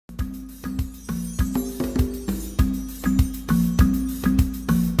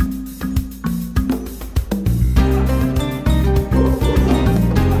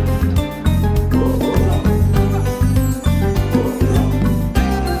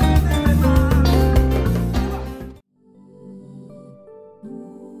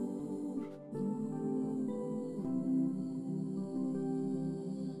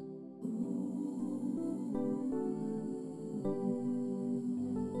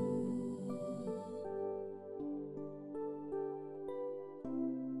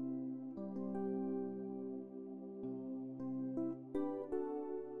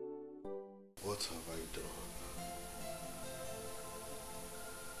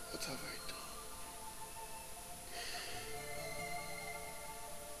What have I done?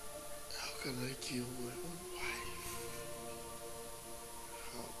 How can I kill my own wife?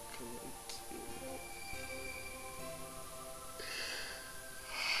 How can I kill her?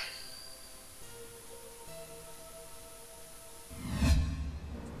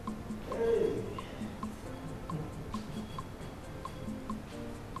 Hey!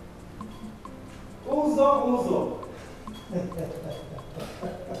 Uzo!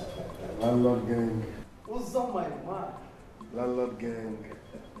 Landlord gang. Uzo, my man. Landlord gang.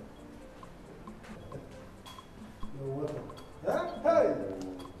 You're welcome. Huh? Hey!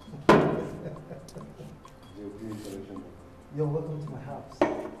 You're welcome to my house.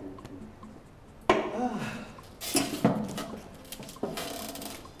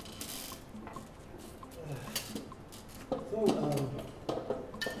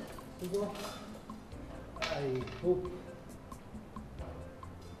 Uzo, I hope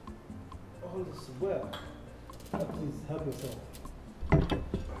all is well. Please help yourself.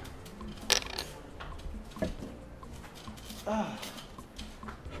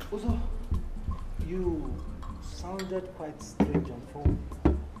 Uzo, you sounded quite strange on phone.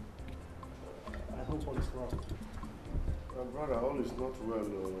 I hope all is well. My brother, all is not well.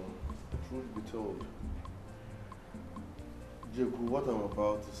 Truth be told. Jeku, what I'm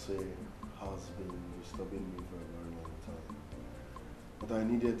about to say has been disturbing me for a very long time. But I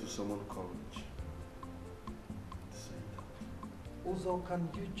needed to summon courage to say that. Uzo, can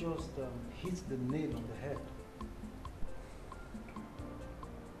you just hit the nail on the head?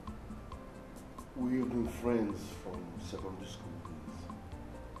 We've been friends from secondary school days.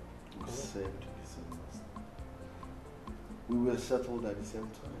 We served the same master. We were settled at the same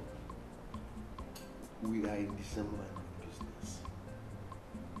time. We are in the same line of business.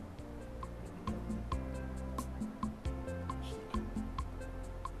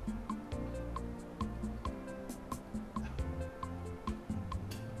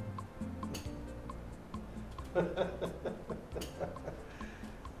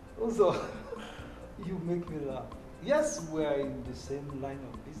 Uzo, you make me laugh. Yes, we are in the same line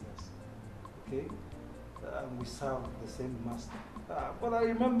of business, okay? And we serve the same master. But I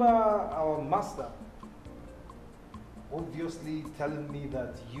remember our master obviously telling me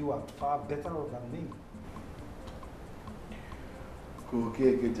that you are far better than me.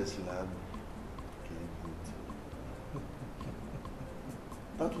 Okay, just land.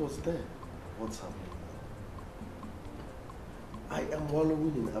 That was there. What's happening now? I am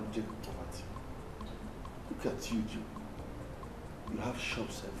wallowing in abject poverty. Look at you, Joe. You have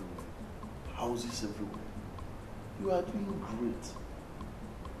shops everywhere, houses everywhere. You are doing great.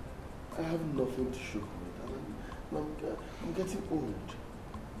 I have nothing to show for it, and I'm getting old.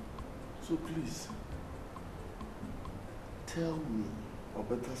 So please, tell me, or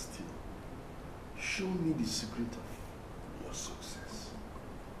better still, show me the secret of your success.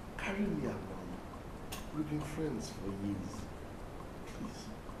 Carry me around. We've been friends for years. Please.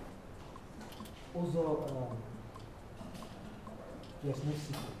 Also, there's no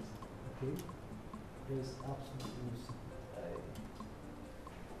secret, okay? There's absolutely no secret.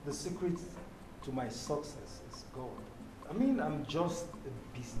 The secret to my success is God. I mean, I'm just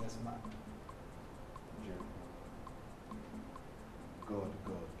a businessman. Jim. God.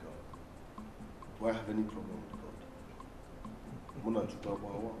 Do I have any problem with God?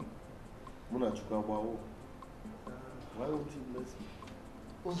 Why won't he bless me?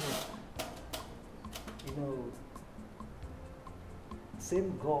 Also, you know, same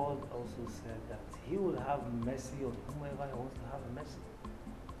God also said that he will have mercy on whomever he wants to have mercy.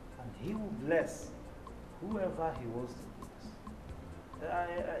 And he will bless whoever he wants to bless.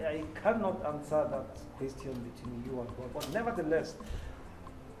 I cannot answer that question between you and God, but nevertheless,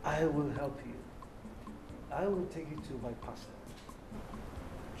 I will help you. I will take you to my pastor.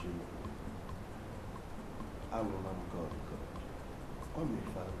 Jim, I will love God. I'm your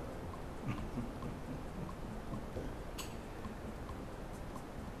father.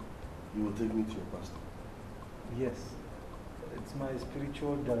 You will take me to your pastor? Yes. It's my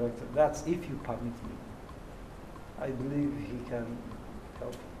spiritual director. That's if you permit me. I believe he can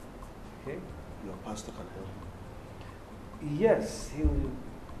help you. Okay? Your pastor can help you? Yes, he will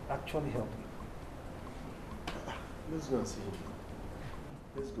actually help you. Let's go and see him.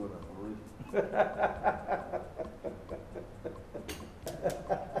 Let's go now. I'm ready.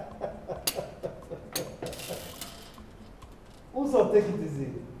 Also, take it easy.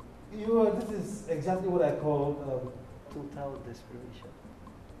 This is exactly what I call total desperation.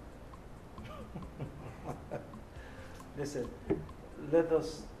 Listen, let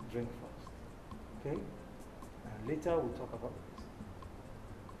us drink first, okay? And later we'll talk about this.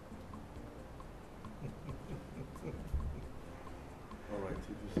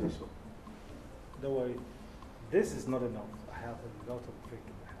 This is not enough. I have a lot of drink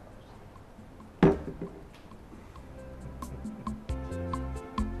in the house.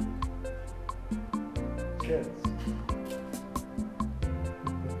 Cheers.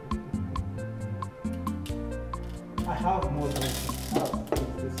 I have more drinks in the house.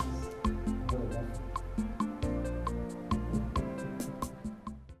 This is not enough.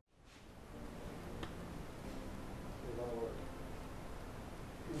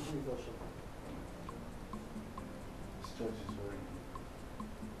 This church is very good.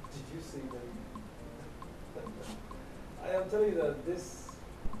 Did you see that? I am telling you that this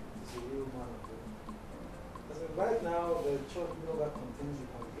is a real man of God. Because right now, the church no longer contains the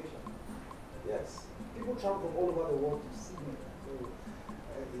congregation. Yes. People travel from all over the world to see him. So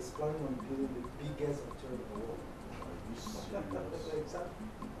he's planning on building the biggest church in the world. Are you serious? Exactly.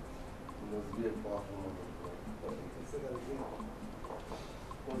 It must be a powerful man of God. But you can say that again.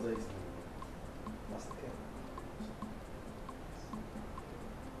 What's that his name? Master Ken.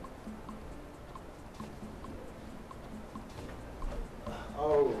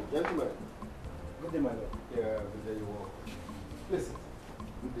 Oh, gentlemen. Good day, my lord. Yeah, good day you all. Listen.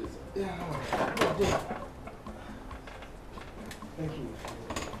 Good day, sir. Yeah. Good day. Thank you.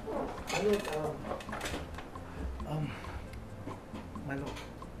 My lord, my lord.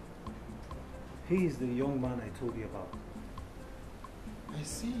 He is the young man I told you about. I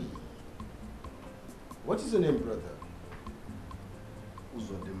see. What is your name, brother?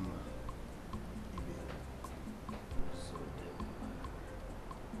 Uzodimma.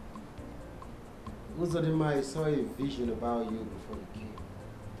 Uzodimma, I saw a vision about you before you came.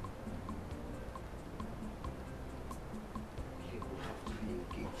 You will have to be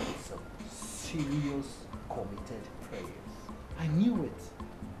engaged in some serious, committed prayers. I knew it.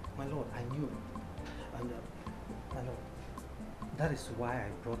 My lord, I knew it. And, my lord, that is why I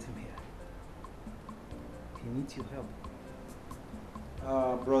brought him here. He needs your help.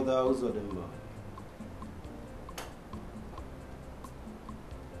 Brother Uzodimma,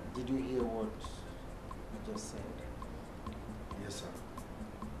 did you hear what I just said? Yes, sir.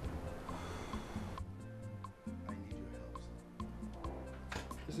 I need your help,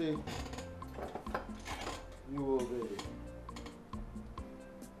 sir. You see, you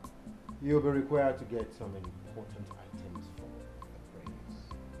will be required to get some important items for the prayers.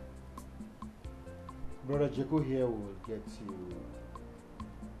 Brother Jeku here will get you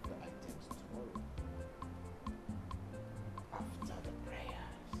the items tomorrow after the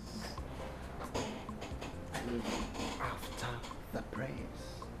prayers. After the prayers,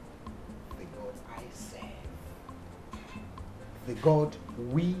 the God I serve, the God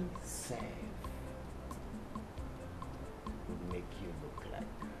we serve, will make you look like.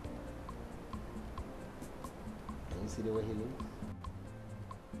 Can you see the way he looks?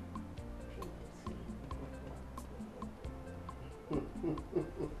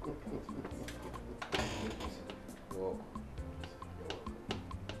 Whoa.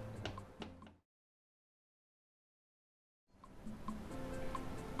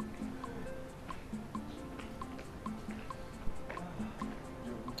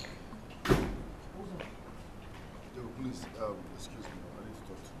 Yo, please, excuse me. I need to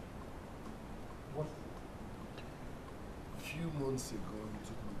talk to you. What? A few months ago, he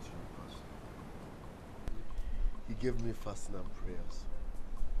took me to your pastor. He gave me fasting and prayers.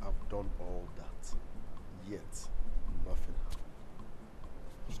 I've done all that. Yet, nothing happened.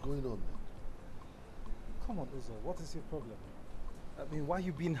 What's going on, man? Come on, Uzo, what is your problem? I mean, why are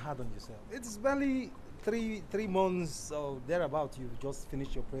you being hard on yourself? It's barely three months or thereabout. You've just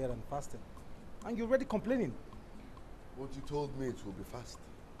finished your prayer and fasting. And you're already complaining. But you told me it will be fast.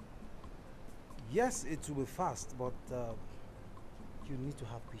 Yes, it will be fast, but you need to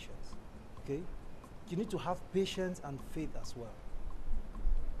have patience. Okay? You need to have patience and faith as well.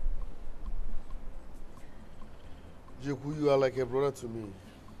 Jeku, you are like a brother to me.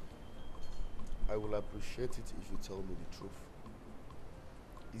 I will appreciate it if you tell me the truth.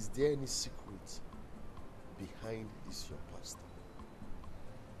 Is there any secret behind this your pastor?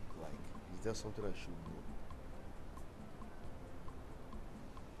 Like, is there something I should know?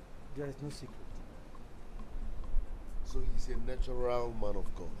 There is no secret. So he's a natural man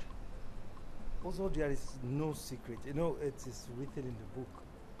of God. Also, there is no secret. You know, it is written in the book,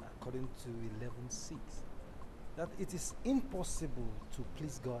 according to 11:6, that it is impossible to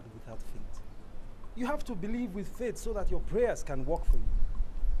please God without faith. You have to believe with faith so that your prayers can work for you.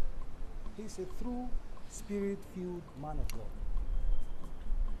 He's a true, spirit-filled man of God.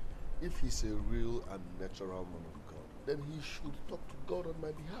 If he's a real and natural man of God, then he should talk to God on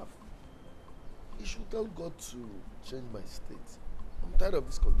my behalf. He should tell God to change my state. I'm tired of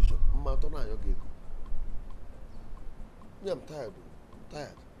this condition. Yeah, I'm tired, bro. Tired.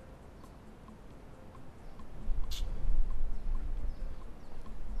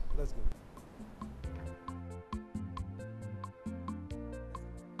 Let's go.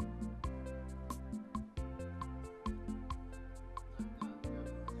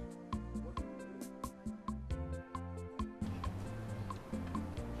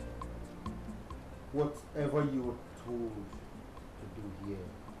 Whatever you were told to do here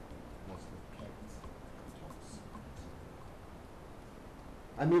must be kept top secret.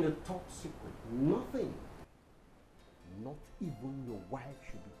 I mean a top secret. Nothing. Not even your wife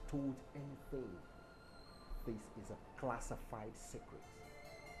should be told anything. This is a classified secret.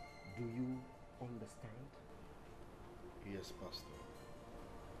 Do you understand? Yes, Pastor.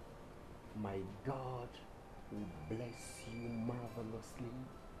 My God will bless you marvelously.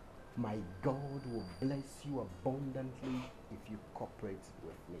 My God will bless you abundantly if you cooperate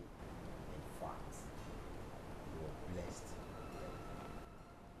with me. In fact, you are blessed.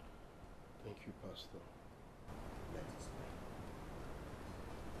 Thank you, Pastor. Let us pray.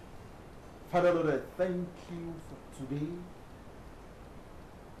 Father Lord, I thank you for today.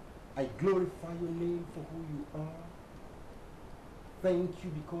 I glorify your name for who you are. Thank you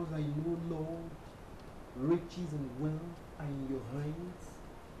because I know, Lord, riches and wealth are in your hands.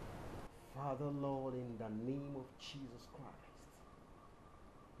 Father, Lord, in the name of Jesus Christ,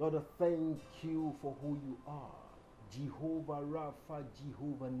 Lord, I thank you for who you are. Jehovah Rapha,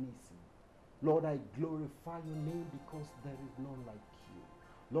 Jehovah Nissi. Lord, I glorify your name because there is none like you.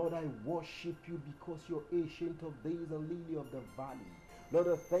 Lord, I worship you because you're ancient of days and lily of the valley. Lord,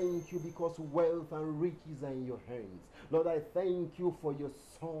 I thank you because wealth and riches are in your hands. Lord, I thank you for your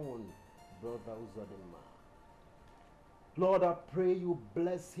son, Brother Uzodinma. Lord, I pray you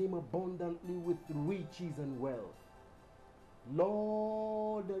bless him abundantly with riches and wealth.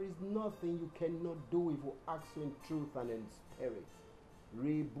 Lord, there is nothing you cannot do if you ask you in truth and in spirit.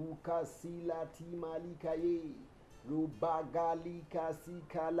 Rebuka silati malikaye, rubagalika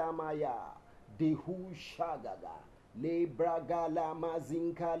sikalamaya, dehu shagaga, lebragala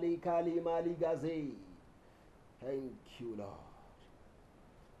mazinkale kale maligaze. Thank you, Lord.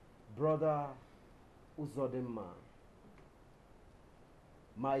 Brother Uzodinma,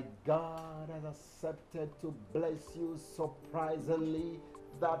 my God has accepted to bless you surprisingly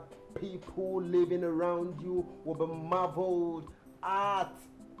that people living around you will be marveled at.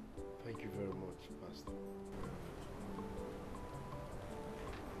 Thank you very much, Pastor.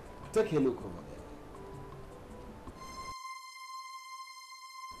 Take a look over there.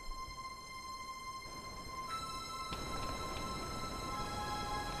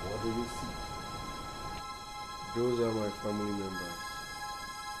 What do you see? Those are my family members.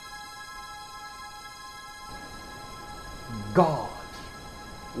 God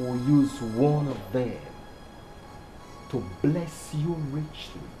will use one of them to bless you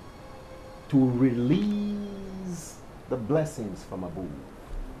richly, to release the blessings from above.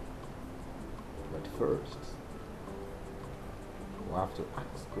 But first, we have to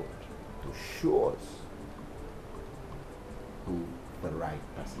ask God to show us who the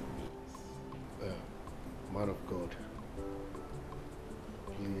right person is. Man of God,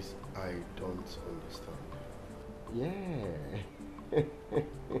 please, I don't understand. Yeah.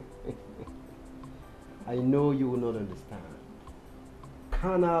 I know you will not understand.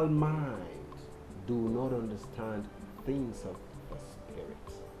 Carnal minds do not understand things of the spirit.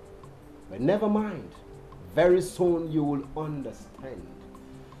 But never mind. Very soon you will understand.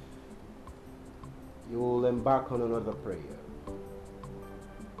 You will embark on another prayer.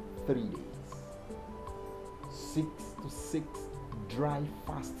 3 days. 6 to 6 dry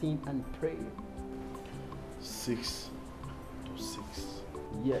fasting and prayer. 6 to 6.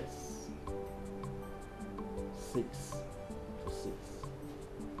 Yes. 6 to 6.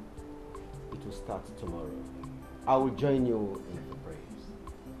 It will start tomorrow. I will join you in the prayers.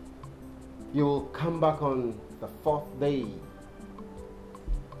 You will come back on the 4th day.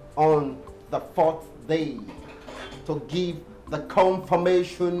 On the 4th day to give the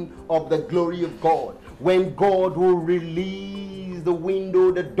confirmation of the glory of God. When God will release the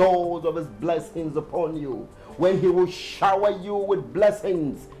window, the doors of his blessings upon you. When he will shower you with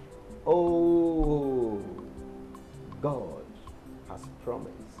blessings. Oh, God has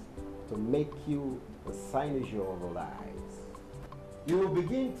promised to make you the cynosure of the lives. You will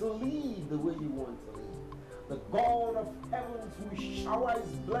begin to live the way you want to live. The God of heavens will shower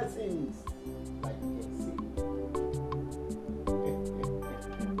his blessings like you can see.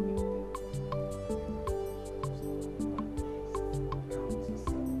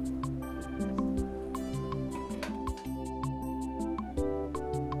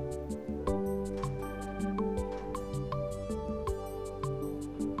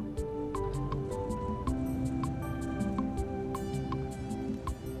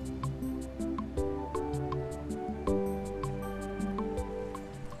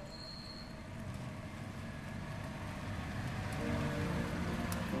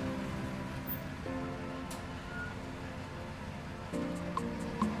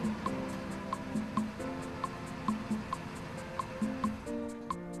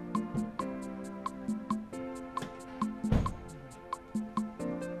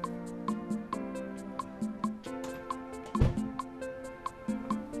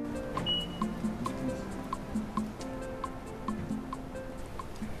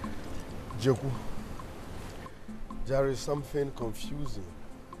 Joku, there is something confusing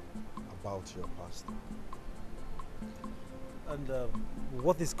about your pastor. And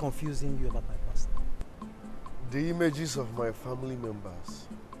what is confusing you about my pastor? The images of my family members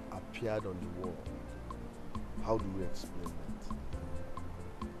appeared on the wall. How do we explain that?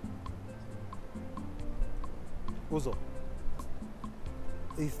 Uzo,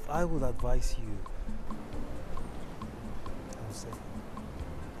 if I would advise you, I would say,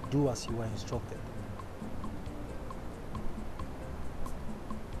 do as you were instructed.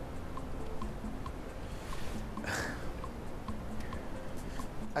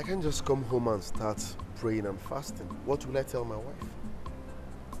 I can't just come home and start praying and fasting. What will I tell my wife?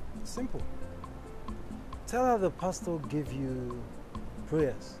 Simple. Tell her the pastor gave you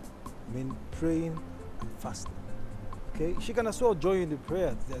prayers. I mean, praying and fasting. Okay? She can as well join in the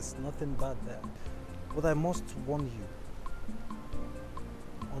prayer. There's nothing bad there. But I must warn you,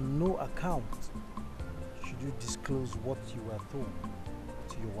 on no account should you disclose what you were told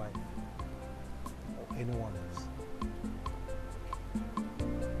to your wife or anyone else.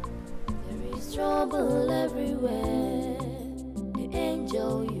 There is trouble everywhere. The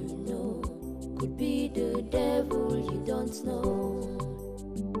angel you know could be the devil you don't know.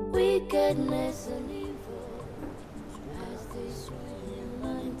 Wickedness and evil has destroyed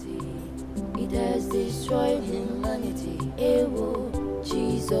humanity. It has destroyed humanity. Ewo,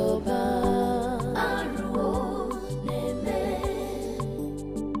 Chizoba, Aruo, Neme,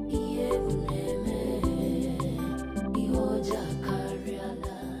 Iebu Neme, Ioja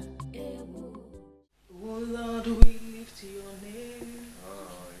Kariana, Ewo. Oh Lord, we lift your name.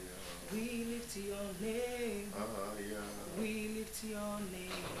 We lift your name. We lift your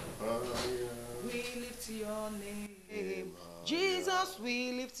name. We lift your name. Jesus,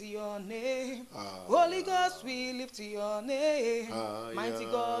 we lift your name. Holy Ghost, we lift your name. Mighty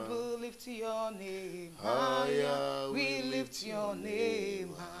God, we lift your name. We lift your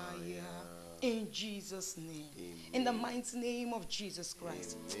name. In Jesus' name. In the mighty name of Jesus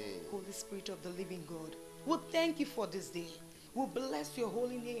Christ. Holy Spirit of the living God, we thank you for this day. We bless your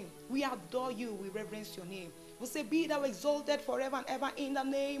holy name. We adore you. We reverence your name. We say, be thou exalted forever and ever in the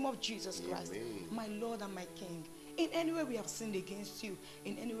name of Jesus Christ. My Lord and my King. In any way we have sinned against you,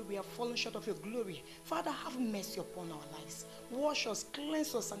 in any way we have fallen short of your glory, Father, have mercy upon our lives. Wash us,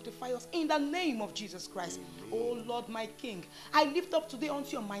 cleanse us, sanctify us in the name of Jesus Christ. Oh Lord, my King, I lift up today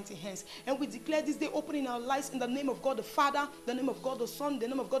unto your mighty hands, and we declare this day open in our lives in the name of God the Father, the name of God the Son, the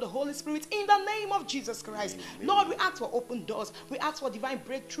name of God the Holy Spirit, in the name of Jesus Christ. Lord, we ask for open doors. We ask for divine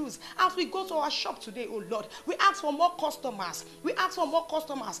breakthroughs. As we go to our shop today, oh Lord, we ask for more customers. We ask for more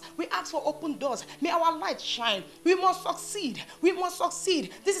customers. We ask for open doors. May our light shine. We must succeed. We must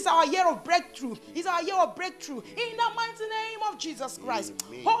succeed. This is our year of breakthrough. It's our year of breakthrough. In the mighty name of Jesus Christ.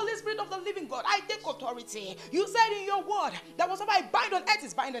 Holy Spirit of the living God, I take authority. You said in your word that whatever I bind on earth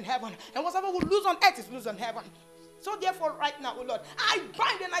is bind in heaven, and whatever we lose on earth is lose on heaven. So therefore, right now, O Lord, I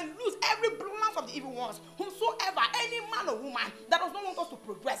bind and I lose every plans of the evil ones, whomsoever, any man or woman that does not want us to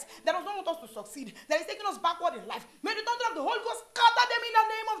progress, that does not want us to succeed, that is taking us backward in life. May the thunder of the Holy Ghost scatter them in the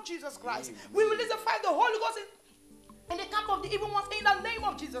name of Jesus Christ. We release the fire of the Holy Ghost in the camp of the evil ones in the name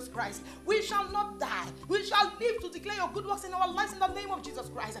of Jesus Christ. We shall not die. We shall live to declare your good works in our lives in the name of Jesus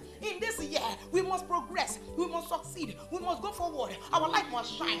Christ. In this year, we must progress. We must succeed. We must go forward. Our light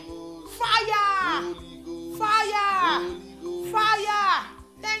must shine. Fire! Fire! Fire!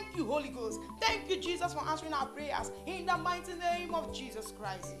 Thank you, Holy Ghost. Thank you, Jesus, for answering our prayers. In the mighty name of Jesus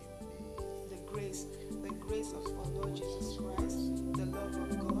Christ. The grace of our Lord Jesus Christ, the love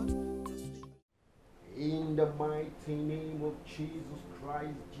of God. In the mighty name of Jesus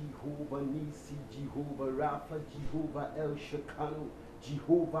Christ, Jehovah Nisi, Jehovah Rapha, Jehovah El Shekinah,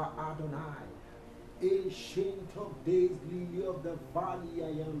 Jehovah Adonai, Ancient of Days, Lily of the Valley,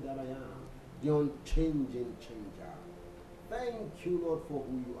 I am that I am, the unchanging changer. Thank you, Lord, for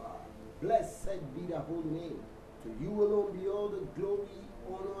who you are. Blessed be the holy name. To you alone be all the glory,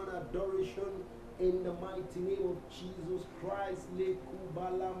 honor, and adoration. In the mighty name of Jesus Christ, Le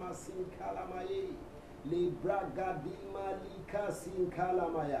Kubalama Sinkalamaye. Le bragadima lika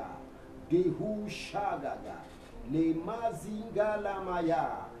sinkalamaya, dehu shagaga, le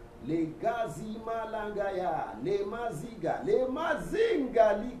mazingalamaya, le gazima langaya, le maziga, le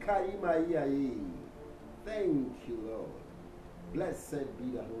mazinga likaimaya. Thank you, Lord. Blessed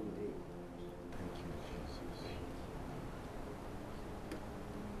be the holy name. Thank you, Jesus.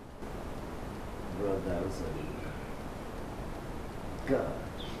 Brothers, God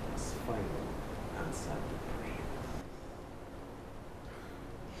has finally answered the prayer.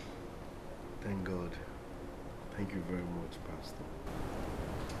 Thank God. Thank you very much, Pastor.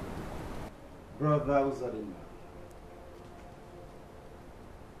 Brother Uzadima,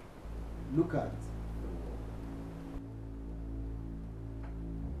 look at the wall.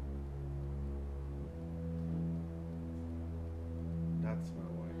 That's my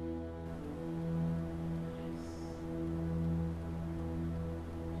wife.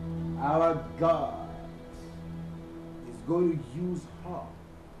 Our God is going to use her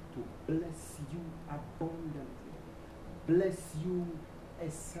to bless you abundantly, bless you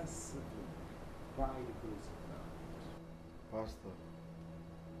excessively by the grace of God. Pastor,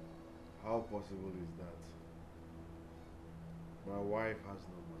 how possible is that? My wife has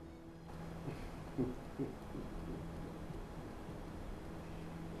no money.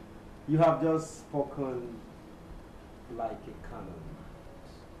 You have just spoken like a canon.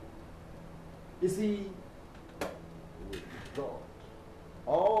 You see, with God,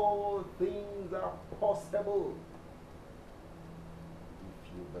 all things are possible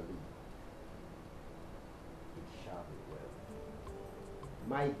if you believe. It shall be well.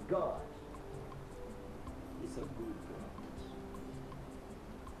 My God is a good God.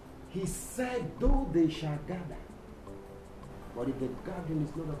 He said, though they shall gather, but if the gathering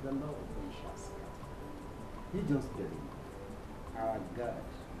is not of the Lord, they shall scatter. You just believe. Our God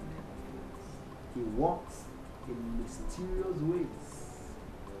never fails. He walks in mysterious ways.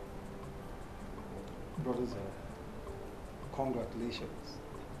 Brothers, congratulations.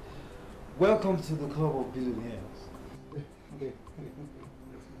 Welcome to the club of billionaires.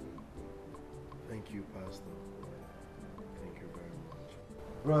 Thank you, Pastor. Thank you very much.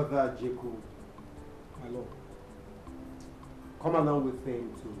 Brother Jacob, My lord. come along with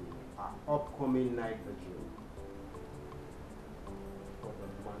him to our upcoming night vigil for the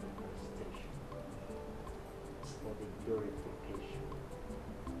manifestation, for the glorification,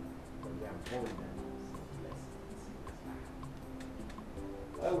 for the abundance of blessings in his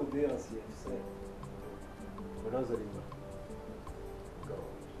life. I will be as you have said. But also remember, God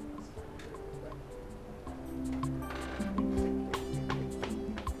has done very well.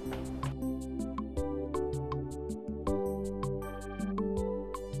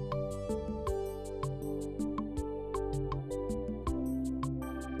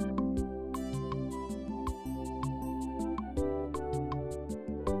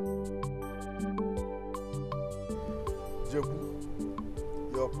 Jebu,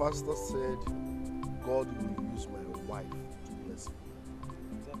 your pastor said God will use my wife to bless me.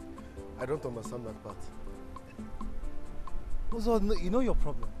 I don't understand that part. Also, you know your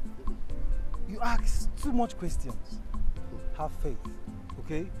problem. You ask too much questions. Have faith,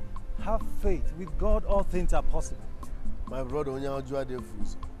 okay? Have faith. With God, all things are possible. My brother,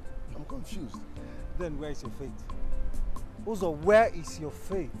 I'm confused. Then where is your faith? Also, where is your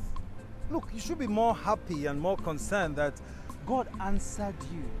faith? Look, you should be more happy and more concerned that God answered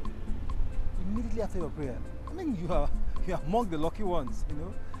you immediately after your prayer. I mean, you are among the lucky ones, you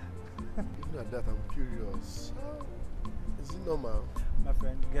know? Even at that, I'm curious. Is it normal? My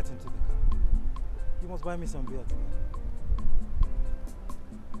friend, get into the car. You must buy me some beer today.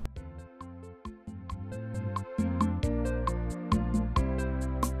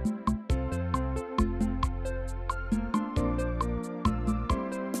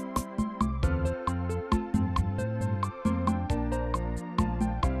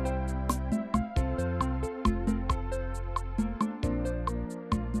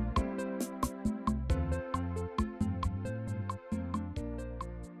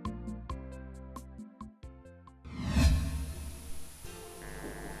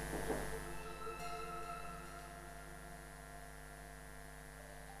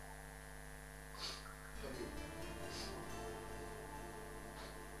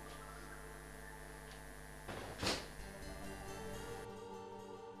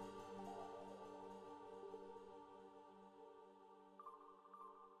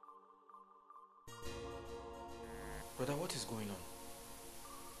 Brother, what is going on?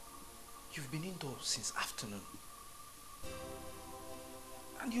 You've been indoors since afternoon.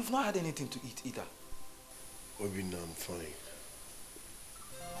 And you've not had anything to eat either. Obina, I'm fine.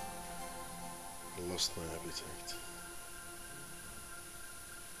 I lost my appetite.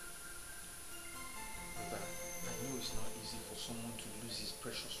 Brother, I know it's not easy for someone to lose his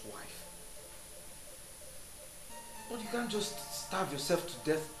precious wife. But you can't just starve yourself to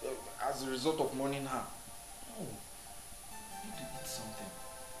death as a result of mourning her. No. You need to eat something.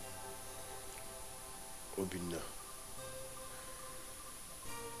 Obina,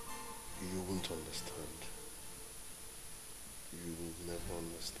 you won't understand. You will never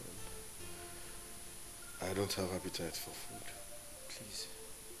understand. I don't have appetite for food. Please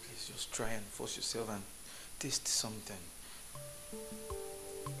just try and force yourself and taste something.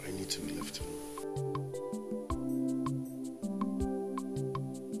 I I need to be left alone.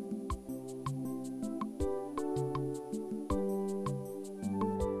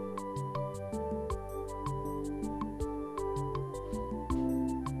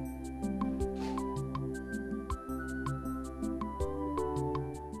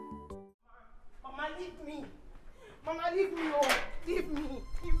 Mama, leave me, oh. Leave me,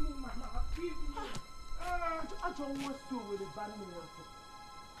 Mama. Leave me. I don't want to with a bad man.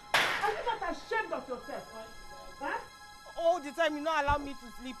 Are you not ashamed of yourself? Huh? All the time you don't allow me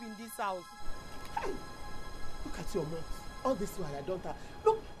to sleep in this house. Hey, look at your mates. All this while I don't have.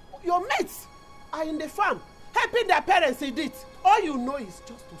 Look, your mates are in the farm, helping their parents in it. All you know is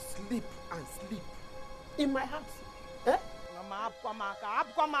just to sleep and sleep. In my house. Eh? Mama,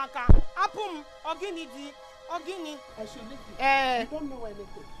 Apum, Ogini. I should leave you. You don't know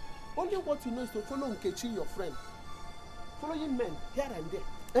anything. Only what you know is to follow Nkechi, your friend. Following men here and there.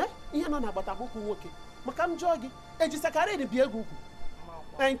 Eh? You know about a book working. Makam jogi. Ejisakare ni biegu.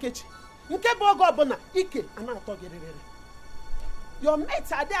 Nkechi. Nkebo gobona Ike anatogerere. Your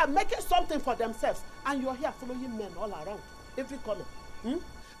mates are there making something for themselves, and you're here following men all around, every corner.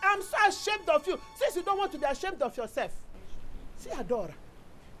 I'm so ashamed of you. Since you don't want to be ashamed of yourself. See Adora,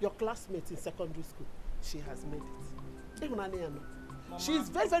 your classmate in secondary school. She has made it. Even Aniano. She is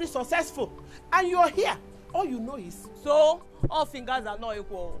very, very successful. And you're here. All you know is... So, all fingers are not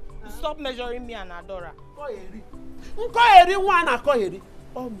equal. Stop measuring me and Adora.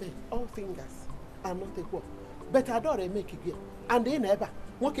 All men, all fingers are not equal. But Adora make it. And they never.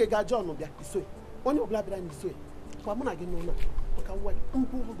 One can get John Obia. When you blabber and so. Kwamuna Ginona. Okay, what?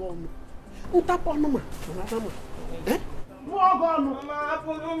 Go Untap on Mama. Eh? Mama,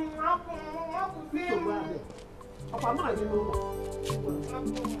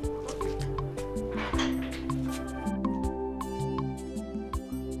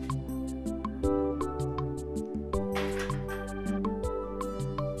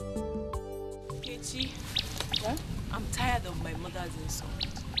 Kechi, I'm tired of my mother's insult.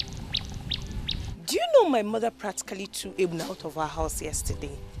 Do you know my mother practically threw Ibn out of our house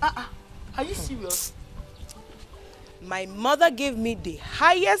yesterday? Are you serious? My mother gave me the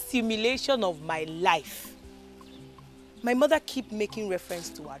highest humiliation of my life. My mother keep making reference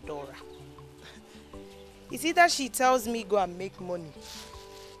to Adora. It's either she tells me go and make money.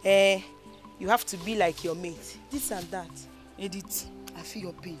 You have to be like your mate. This and that. Edith, I feel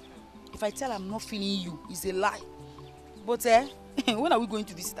your pain. If I tell I'm not feeling you, it's a lie. But when are we going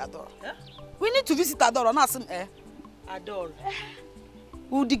to visit Adora? Huh? We need to visit Adora, not some Adora.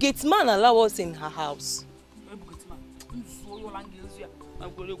 Will the gate man allow us in her house?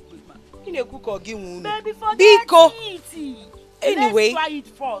 Baby, forget it. Anyway, let's try it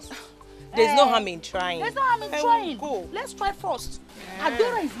first. There's no harm in trying. There's no harm in trying. Go. Let's try first.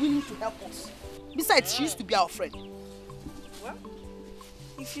 Adora is willing to help us. Besides, she used to be our friend. Well,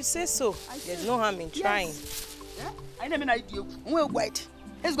 if you say so, there's no harm in trying. Yes. Yeah? I never know idea. We'll wait.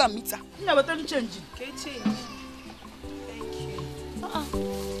 Let's go and meet her. Never tell you change. Okay, change. Thank you.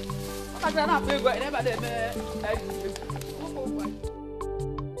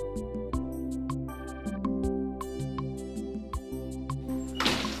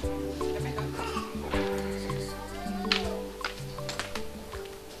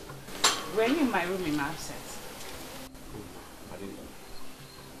 Were you in my room in my absence?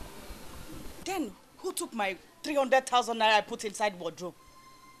 Then, who took my 300,000 naira I put inside wardrobe?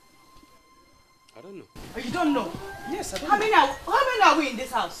 I don't know. Oh, you don't know? Yes, I don't How know. many are we in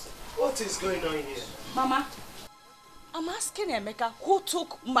this house? What is going on here? Mama, I'm asking Emeka who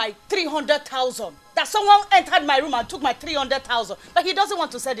took my 300,000. That someone entered my room and took my 300,000, but he doesn't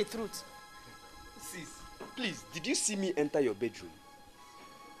want to say the truth. Sis, please, did you see me enter your bedroom?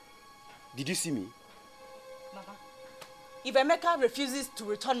 Did you see me? Mama, if Emeka refuses to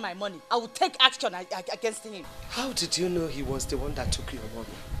return my money, I will take action against him. How did you know he was the one that took your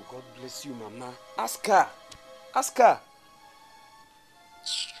money? God bless you, Mama. Ask her. Ask her.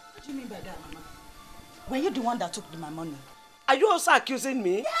 What do you mean by that, Mama? Were you the one that took my money? Are you also accusing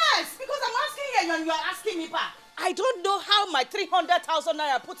me? Yes, because I'm asking you and you are asking me back. I don't know how my 300,000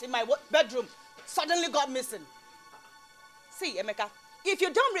 naira put in my bedroom suddenly got missing. See, Emeka, if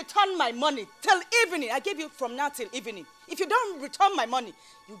you don't return my money till evening, I gave you from now till evening. If you don't return my money,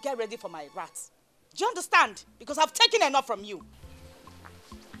 you get ready for my wrath. Do you understand? Because I've taken enough from you.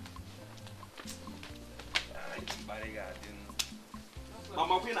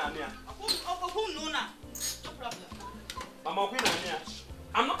 Mama Queen Ania. No problem. Mama Queen Ania.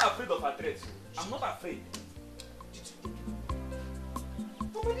 I'm not afraid of her threats. I'm not afraid.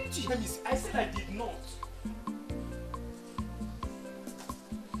 But why didn't you hear me? I said I did not.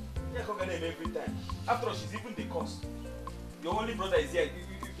 cook every time. After all, she's even the cost. Your only brother is here.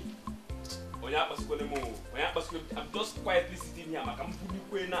 I'm just quietly sitting here. I'm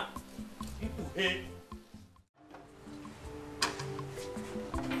putting now. Hey.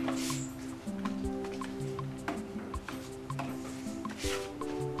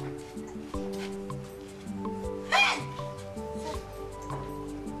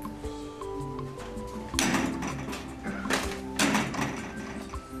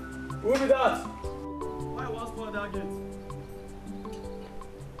 Who be that? Why was for that gate?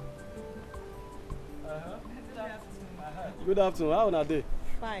 Good afternoon. How are they?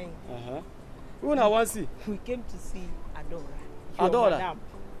 Fine. Who na want see? We came to see Adora. Adora?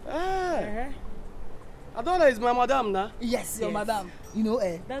 Madam. Adora is my madam now. Yes, your madam. You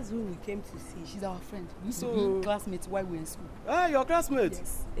know, that's who we came to see. She's our friend. We used to be classmates while we were in school. Your classmate?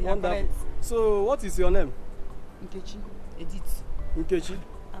 Yes. Wonderful. So, what is your name? Nkechi. Edith. Nkechi?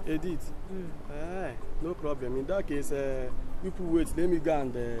 Edith? No problem. In that case, people wait. Let me go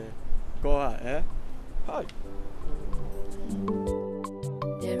and call her. Hi.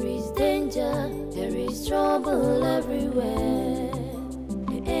 There is danger, there is trouble everywhere.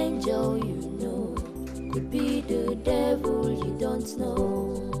 The angel you know could be the devil you don't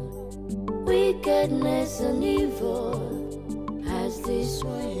know. Wickedness and evil has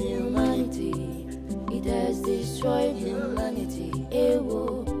destroyed humanity. It has destroyed humanity.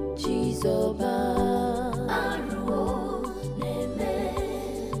 Ewo, Chizoba. Aruo, Neme.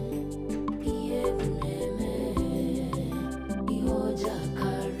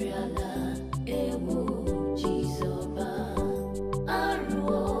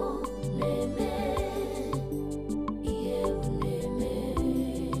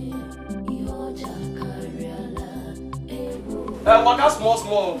 Waka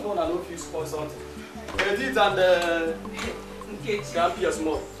small. No, I don't feel spoil something. Edith and Gampi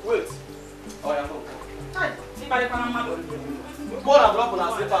small. Wait. Oh, yeah, no. Go and drop on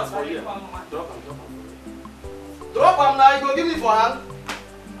our slippers for you. Drop them now. You go give me for hand.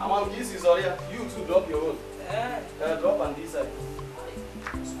 I want this is already. You too drop your own. Drop on this side.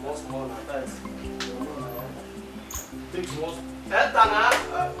 Small now, guys. Take small. Enter now.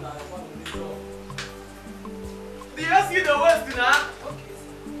 Do you see the waist now?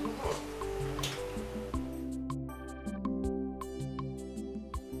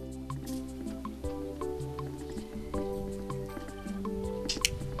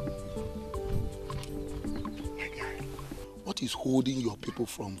 What is holding your people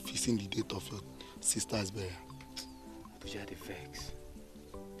from fixing the date of your sister's burial? They are the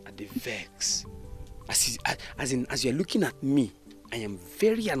vex. As you're looking at me, I am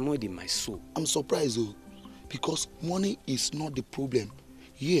very annoyed in my soul. I'm surprised though, because money is not the problem.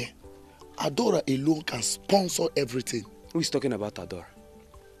 Yeah, Adora alone can sponsor everything. Who is talking about Adora?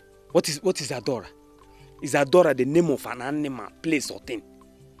 What is Adora? Is Adora the name of an animal, place or thing?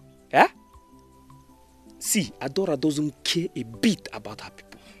 Yeah? See, Adora doesn't care a bit about her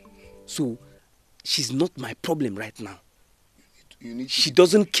people. So, she's not my problem right now. She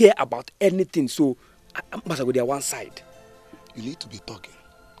doesn't care about anything, so I'm going to go there one side. You need to be talking.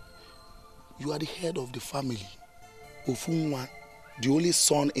 You are the head of the family. Ofunwa, the only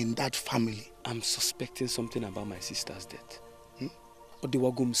son in that family. I'm suspecting something about my sister's death. But they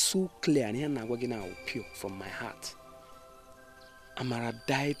were going so clear and here pure from my heart. Amara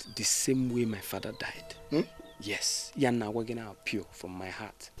died the same way my father died. Yes, Yana Wagena pure from my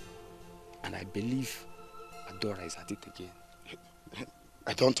heart. And I believe Adora is at it again.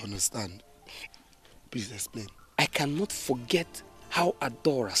 I don't understand. Please explain. I cannot forget how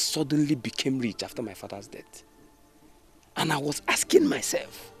Adora suddenly became rich after my father's death. And I was asking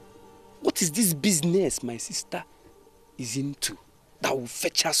myself, what is this business my sister is into that will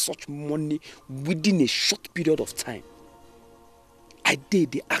fetch her such money within a short period of time? I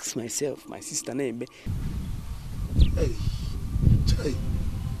asked myself, my sister name. Hey,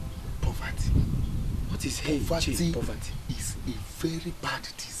 poverty. What is poverty? Poverty is a very bad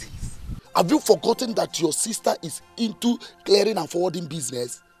disease. Have you forgotten that your sister is into clearing and forwarding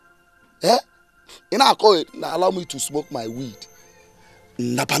business? In our call, now allow me to smoke my weed.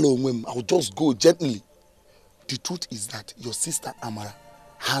 I'll just go gently. The truth is that your sister Amara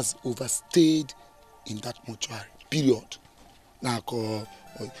has overstayed in that mortuary. Period. Now,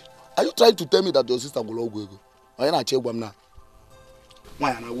 are you trying to tell me that your sister will all go? Why not check one now?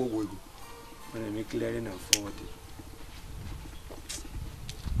 Why not go? When I make clearing and forwarding.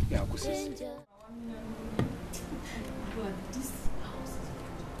 Yeah, I could see. This house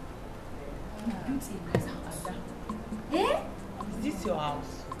is beautiful. Is this your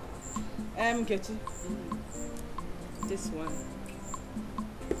house? Getty. This one.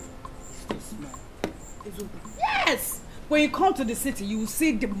 small. Yes! When you come to the city, you will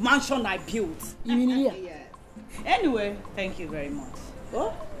see the mansion I built. You mean here? Yes. Anyway, Thank you very much.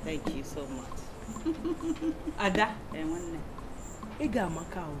 oh, Thank you so much. Ada. Ega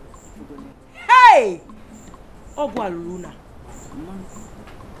Macau. Hey! Ogwa Luna.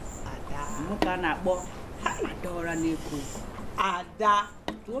 Ada. Muka nak bo. Adora neku. Ada.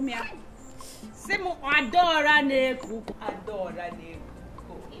 Tumia. Simu adora neku. Adora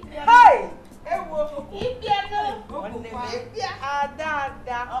neku. Hey! Ewo. Ibiano. Ada.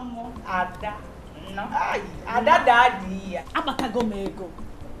 Ada. No. Ada daddy. Abakago mego.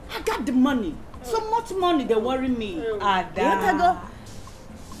 I got the money. So much money they worry me. Ada.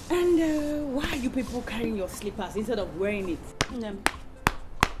 And why are you people carrying your slippers instead of wearing it? You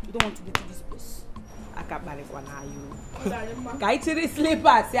don't want to get to this place. I can't buy one you. Kai tiri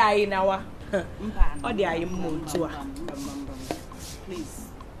slippers say nawa. Oh they are in Please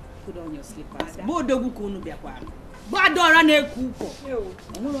put on your slippers. Bo dogu ko no bia kwa. Bo adora na eku ko.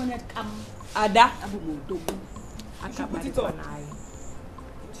 Enwo no net kam. Ada abu mo dogu. Aka buy one eye.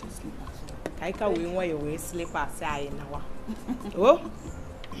 Kai ka we nwa your slippers say nawa. Oh.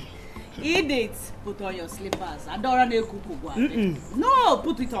 Eat it. Put on your slippers. Adora na ekuku gwa. No,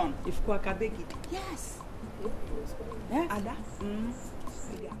 put it on. If kwa ka beg it. Yes. Yes. Ada.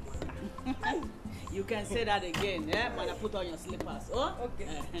 You can say that again, when I put on your slippers. Oh? Okay.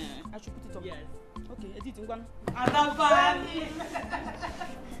 I should put it on. Yes. Okay, edit in one. Ada fani.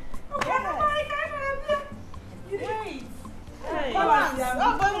 Wait. Hey. Balance. Yes,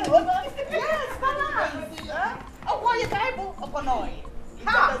 balance. Oh, why you Bible? Okonoy.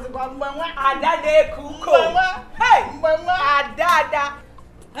 Ha! Ada de kuko. Hey! Ada.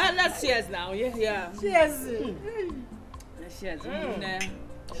 Let's cheers now. Yeah. Cheers. Let's cheers. Cheers.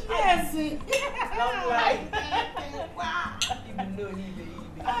 Long life. Even though he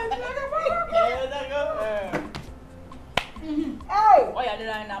Hey! Oh, yeah, the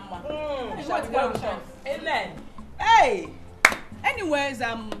number. Amen. Hey! Anyways,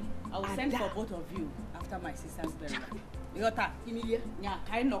 I will send for both of you after my sister's burial. Yota, Emilia, nya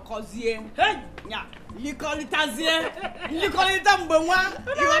kind of cozie. Hey, nya, likolitazie, likolita mbwa.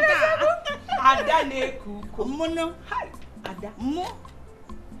 Yota, Ada neku. mono. Ada. Mo.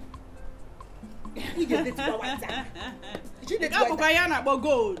 You get it to what? You get Go buy na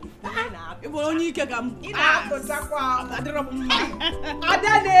gold. Ibo only ike ga mbu. Ina kotakwa. Adiro mma.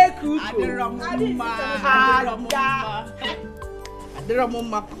 Ada neku. Adiro mma. Adiro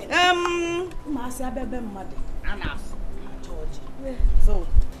mma. Ma si abebe mmade. Ana aso. So,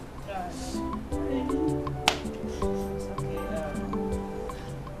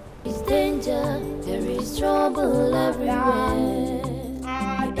 It's danger, there is trouble everywhere.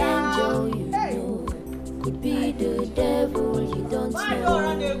 The angel you know could be the devil you don't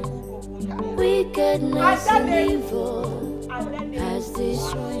know. Wickedness and evil has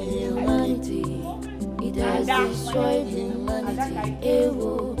destroyed humanity. It has destroyed humanity.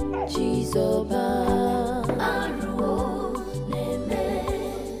 Ewo, Chizoba.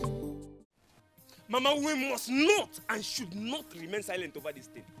 Mama, we must not and should not remain silent over this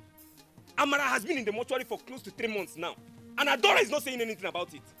thing. Amara has been in the mortuary for close to 3 months now. And Adora is not saying anything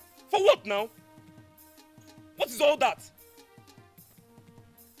about it. For what now? What is all that?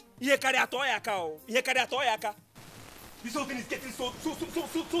 This whole thing is getting so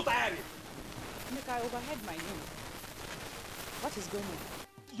tiring. Nick, I overheard my name. What is going on?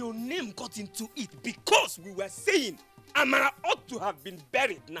 Your name got into it because we were saying Amara ought to have been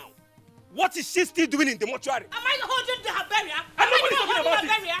buried now. What is she still doing in the mortuary? Am I holding her burial? I'm not talking about it.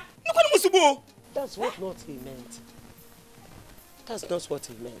 That's what not he meant. That's not what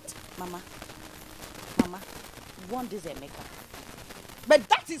he meant. Mama, you want this Emeka. But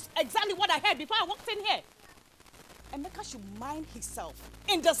that is exactly what I heard before I walked in here. Emeka should mind himself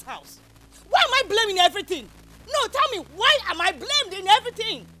in this house. Why am I blaming everything? No, tell me, why am I blamed in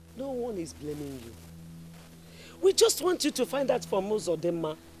everything? No one is blaming you. We just want you to find out from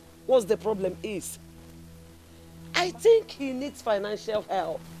Uzodema what the problem is. I think he needs financial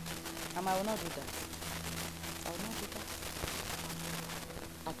help. And I will not do that. I will not do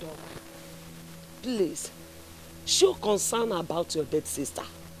that. Adora, please, show concern about your dead sister.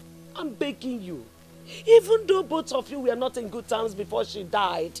 I'm begging you. Even though both of you were not in good terms before she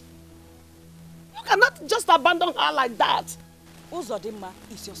died, you cannot just abandon her like that. Uzodema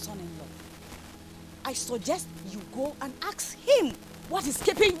is your son-in-law. I suggest you go and ask him what is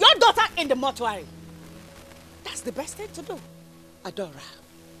keeping your daughter in the mortuary. That's the best thing to do. Adora,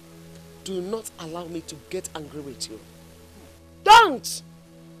 do not allow me to get angry with you. Don't!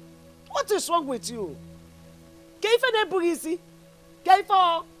 What is wrong with you?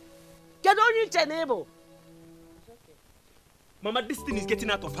 Get on your channel. Mama, this thing is getting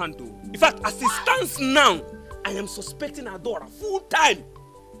out of hand though. In fact, as it stands now, I am suspecting Adora full time.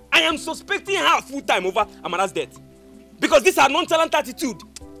 I am suspecting her full time over Amara's death. Because this is her nonchalant attitude.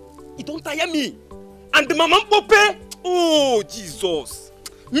 It don't tire me. And the Mama Pope, oh Jesus.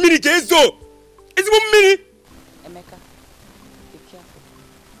 Mini Jezo. It's even mini. Emeka, be careful.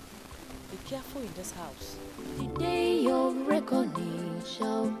 Be careful in this house. The day of reckoning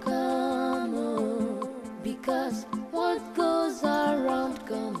shall come, because what goes around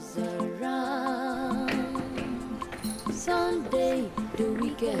comes around. Someday the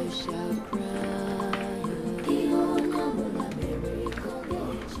wicked shall cry.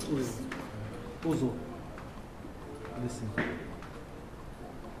 Ozo, listen.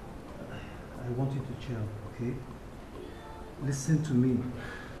 I want you to chill, okay? Listen to me.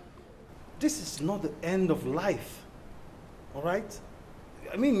 This is not the end of life, all right?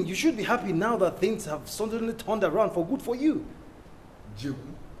 I mean, you should be happy now that things have suddenly turned around for good for you. Jebu,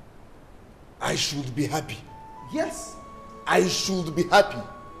 I should be happy. Yes. I should be happy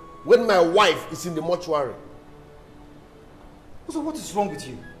when my wife is in the mortuary. So what is wrong with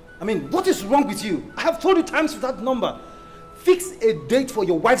you? I mean, what is wrong with you? I have told you times with that number. Fix a date for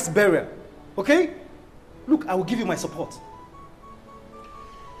your wife's burial, okay? Look, I will give you my support.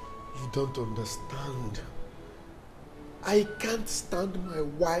 You don't understand. I can't stand my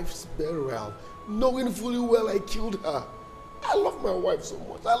wife's burial, knowing fully well I killed her. I love my wife so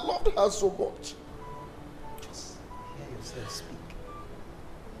much. I loved her so much. Just hear yourself speak.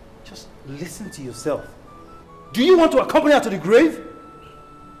 Just listen to yourself. Do you want to accompany her to the grave?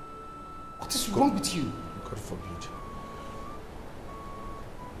 What is wrong with you? God forbid.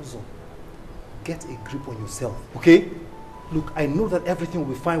 Ozo, get a grip on yourself, okay? Look, I know that everything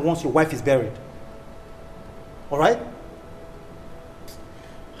will be fine once your wife is buried. All right?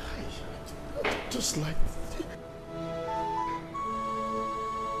 Just like...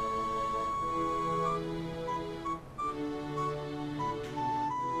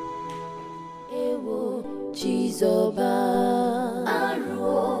 Ewo Chizoba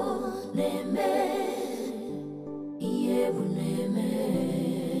Aruo Neme Iyebu Neme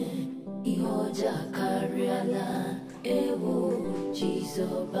Ihoja Kariala Ewo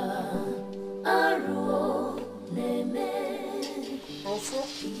Chizoba Aruo Neme. Also,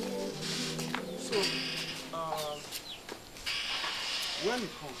 when he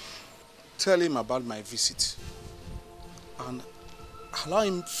comes, tell him about my visit and allow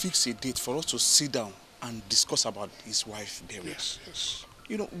him fix a date for us to sit down and discuss about his wife burial. Yes, yes.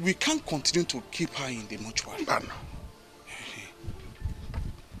 You know, we can't continue to keep her in the mortuary. No.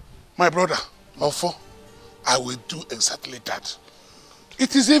 My brother, Ofo, I will do exactly that.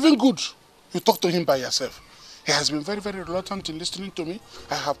 It is even good you talk to him by yourself. He has been very, very reluctant in listening to me.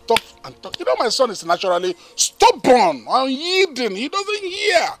 I have talked and talked. You know, my son is naturally stubborn, unyielding. He doesn't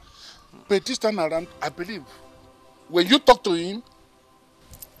hear. But this time around, I believe, when you talk to him,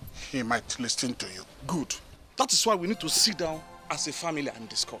 he might listen to you. Good. That is why we need to sit down as a family and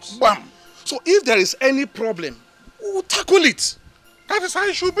discuss. Bam! So if there is any problem, we'll tackle it. That is how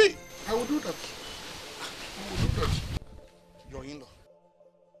it should be. I will do that. I will do that. Your in-law.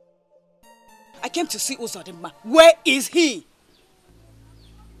 I came to see Uzodimma. Where is he?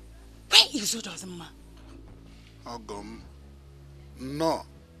 Where is Uzodimma? Ogum. No.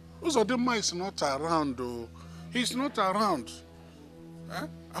 Uzodimma is not around, though. He's not around. Eh?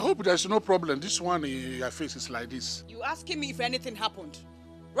 I hope there's no problem. This one in your face is like this. You asking me if anything happened,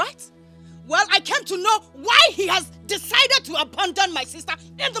 right? Well, I came to know why he has decided to abandon my sister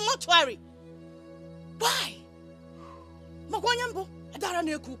in the mortuary. Why? Magwanyambo,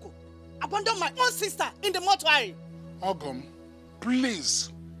 Adarane Kuko. Abandon my own sister in the mortuary. Ogum,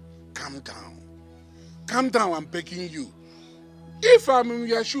 please, calm down. Calm down, I'm begging you. If I'm in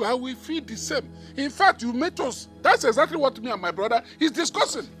your shoe, I will feel the same. In fact, you met us. That's exactly what me and my brother is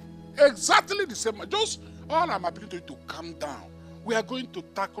discussing. Exactly the same. Just all I'm appealing to you to calm down. We are going to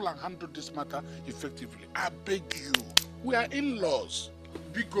tackle and handle this matter effectively. I beg you. We are in-laws.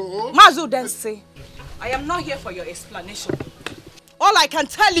 Because... Mazu then say, I am not here for your explanation. All I can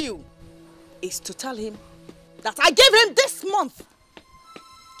tell you is to tell him that I gave him this month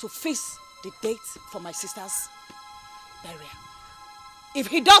to fix the date for my sister's burial. If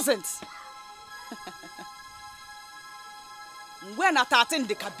he doesn't, when I attend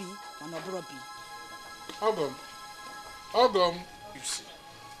the kabi, Ogum, Ogum, you see.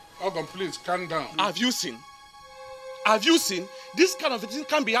 Ogum, please calm down. Have you seen? Have you seen? This kind of thing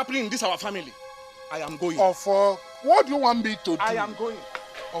can't be happening in this our family. I am going. Ofo, what do you want me to do? I am going.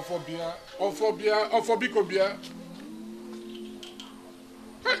 Ofobia, Ofobia, Ofobikobia.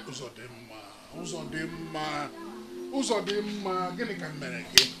 Uzodimma, gịnị ka m mere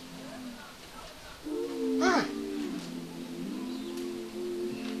gị?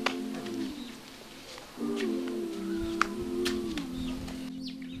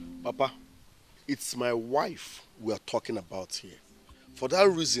 Papa, it's my wife we are talking about here. For that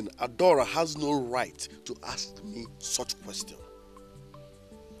reason, Adora has no right to ask me such question.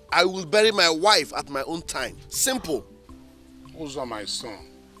 I will bury my wife at my own time. Simple. Uzo, my son.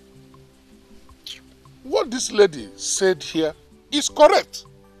 What this lady said here is correct.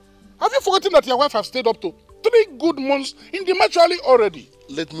 Have you forgotten that your wife has stayed up to 3 good months in the mortuary already?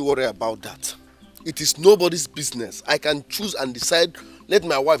 Let me worry about that. It is nobody's business. I can choose and decide, let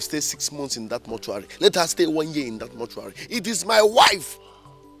my wife stay 6 months in that mortuary. Let her stay 1 year in that mortuary. It is my wife.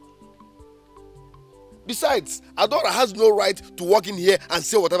 Besides, Adora has no right to walk in here and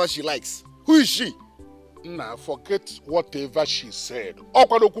say whatever she likes. Who is she? Nah, forget whatever she said.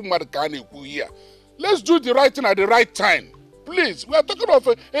 Let's do the right thing at the right time. Please, we are talking of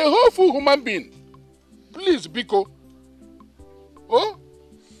a hopeful human being. Please, Biko. Oh?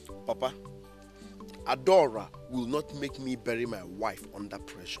 Papa, Adora will not make me bury my wife under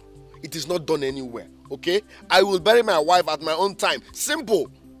pressure. It is not done anywhere, okay? I will bury my wife at my own time. Simple.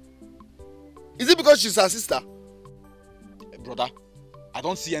 Is it because she's her sister? Brother, I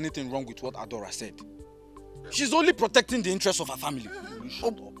don't see anything wrong with what Adora said. She's only protecting the interests of her family.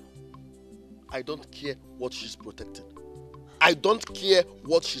 Shut up. I don't care what she's protecting. I don't care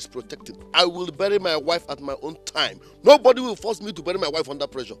what she's protecting. I will bury my wife at my own time. Nobody will force me to bury my wife under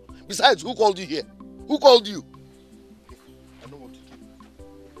pressure. Besides, who called you here? Who called you? I know what to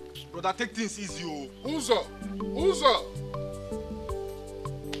do. Brother, take things easy. Uzo! Uzo!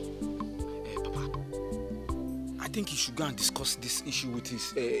 I think he should go and discuss this issue with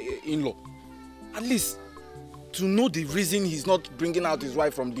his in-law. At least to know the reason he's not bringing out his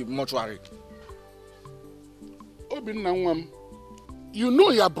wife from the mortuary. Obinawam, you know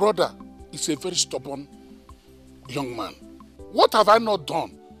your brother is a very stubborn young man. What have I not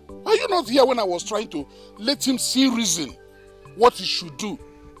done? Are you not here when I was trying to let him see reason what he should do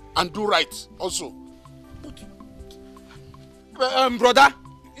and do right also? Brother,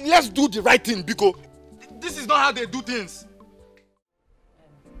 let's do the right thing because this is not how they do things.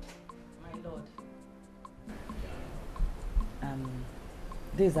 My lord,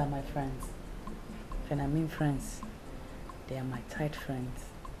 these are my friends. When I mean friends, they are my tight friends.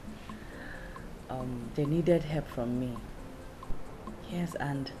 They needed help from me. Yes,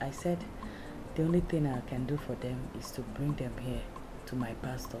 and I said the only thing I can do for them is to bring them here to my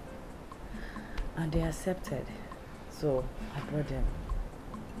pastor. And they accepted. So I brought them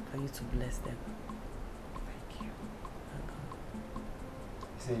for you to bless them. Thank you.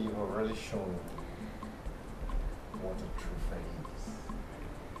 See, you've already shown what a true friend is.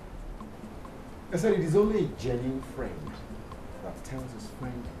 I said it is only a genuine friend that tells his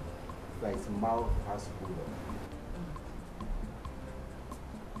friend that his mouth has full of.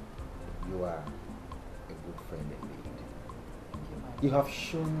 You are a good friend indeed. You have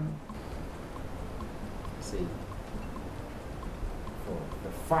shown, see, for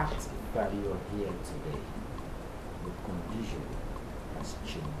the fact that you are here today, the condition has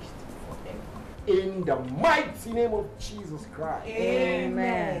changed forever. In the mighty name of Jesus Christ.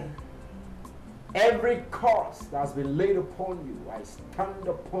 Amen. Every curse that has been laid upon you, I stand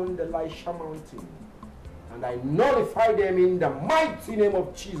upon the Elisha mountain and I nullify them in the mighty name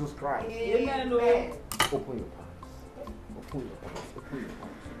of Jesus Christ. Amen. Open your palms. Open your palms. Open your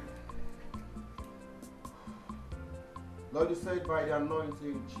palms. Lord, you said by the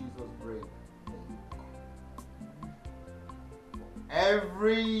anointing Jesus break.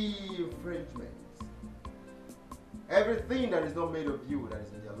 Every infringement, everything that is not made of you that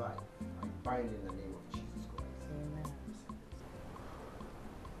is in your life, I bind in the name of Jesus Christ. Amen.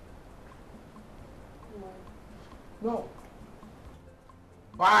 No.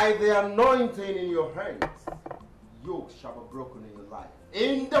 By the anointing in your hands, yokes shall be broken in your life.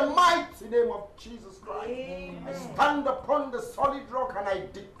 In the mighty name of Jesus Christ, amen. I stand upon the solid rock and I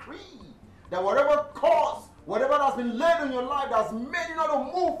decree that whatever cause, whatever has been laid on your life that has made you not to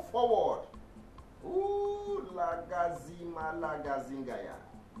move forward. Ooh, lagazima lagazingaya.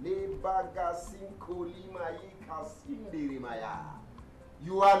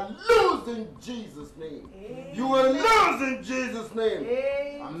 You are loose in Jesus' name. Amen. You are loose in Jesus' name.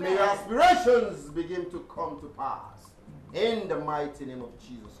 Amen. And may your aspirations begin to come to pass. In the mighty name of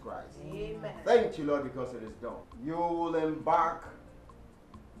Jesus Christ. Amen. Thank you, Lord, because it is done. You will embark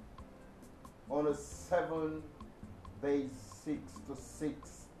on a 7 days, 6 to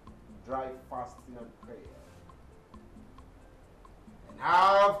 6 dry fasting and prayer. And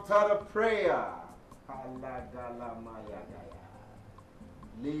After the prayer,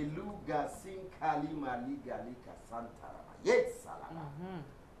 yes,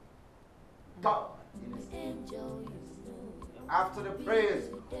 God in His angels. After the prayers,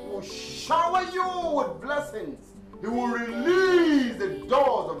 will shower you with blessings. He will release the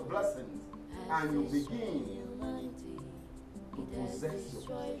doors of blessings, and you begin to possess your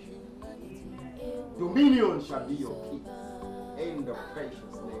possession. Dominion shall be your key. In the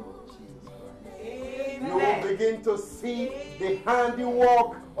precious name of Jesus Christ. Amen. You will begin to see the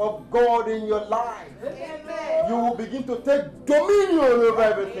handiwork of God in your life. Amen. You will begin to take dominion over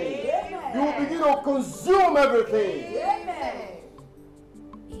everything. Amen. You will begin to consume everything. Amen.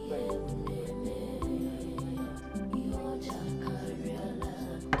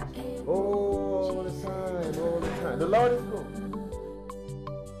 All the time, all the time. The Lord is good.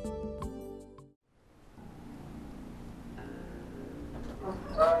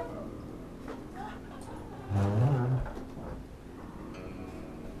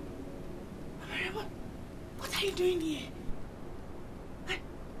 What are you doing here?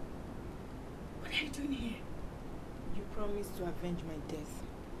 What are you doing here? You promised to avenge my death.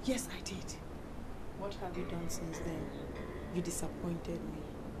 Yes, I did. What have you done since then? You disappointed me.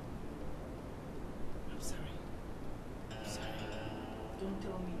 I'm sorry. I'm sorry. Don't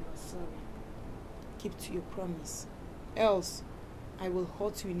tell me you're sorry. Keep to your promise. Else, I will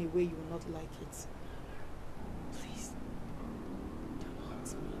hurt you in a way you will not like it. Please, don't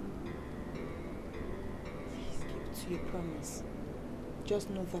hurt me. Please keep to your promise. Just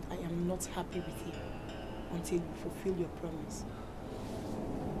know that I am not happy with you until you fulfill your promise.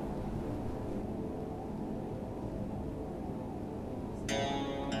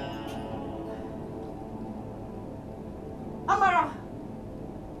 Amara!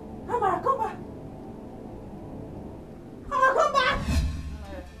 Amara, come back! Amara, come back!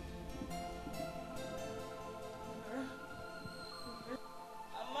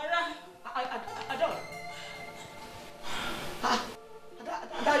 Amara! Adon!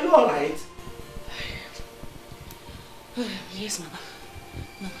 Are you alright? Yes, Mama.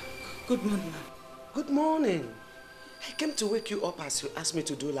 Mama, good morning, Mama. Good morning. I came to wake you up as you asked me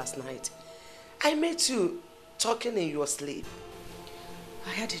to do last night. I met you talking in your sleep. I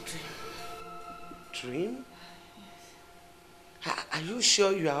had a dream. Dream? Yes. Are you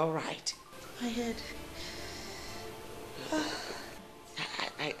sure you are all right? I heard.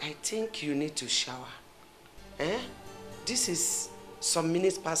 I think you need to shower. Eh? This is some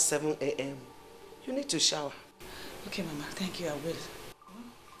minutes past 7 a.m. You need to shower. Okay, Mama. Thank you. I will.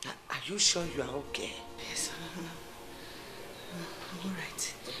 Are you sure you are okay? Yes, I'm all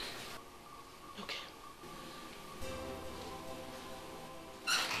right. Okay.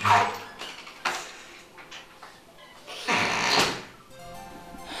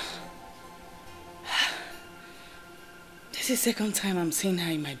 This is the second time I'm seeing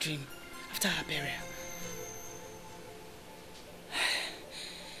her in my dream after her burial.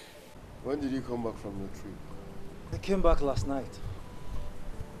 When did you come back from your trip? I came back last night.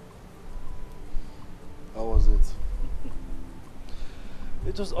 How was it?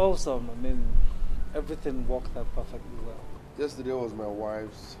 It was awesome. I mean, everything worked out perfectly well. Yesterday was my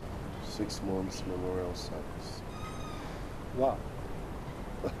wife's 6 months memorial service. Wow.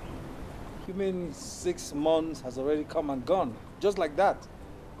 You mean 6 months has already come and gone? Just like that?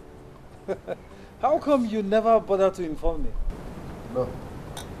 How come you never bothered to inform me? No.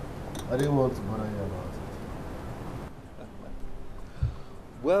 I didn't want to bother you about it.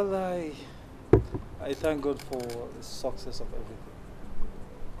 Well, I thank God for the success of everything.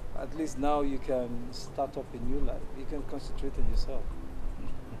 At least now you can start up a new life. You can concentrate on yourself.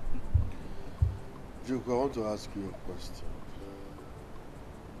 Duke, I want to ask you a question.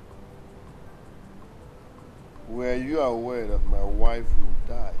 Were you aware that my wife will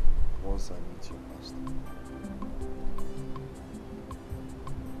die once I meet your pastor?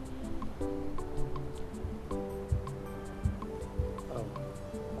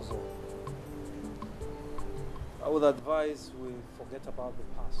 I would advise we forget about the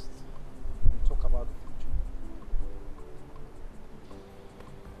past and talk about the future.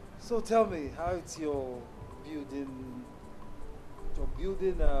 So tell me, how is your building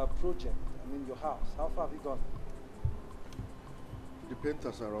project? I mean, your house. How far have you gone? The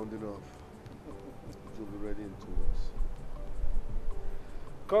painters are rounding off. It will be ready in 2 weeks.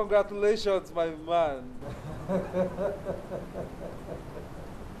 Congratulations, my man.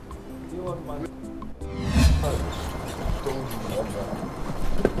 Do you want money? My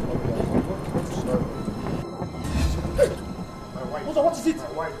wife. What is it?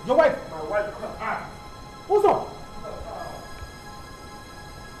 My wife. Your wife. My wife. What's up?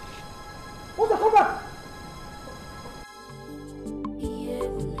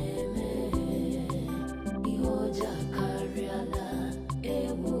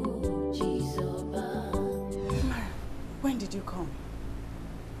 did you come?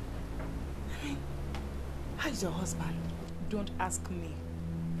 I mean, how is your husband? Don't ask me.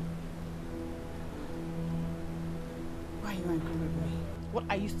 Why are you angry with me? What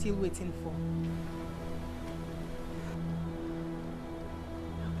are you still waiting for?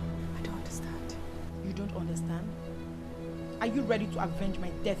 I don't understand. You don't understand? Are you ready to avenge my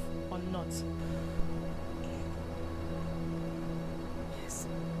death or not? Yes,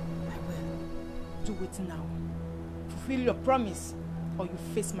 I will. Do it now. Fulfill your promise or you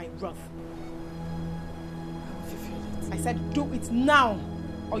face my wrath. I will fulfill it. I said do it now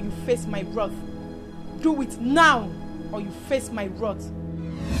or you face my wrath. Do it now or you face my wrath.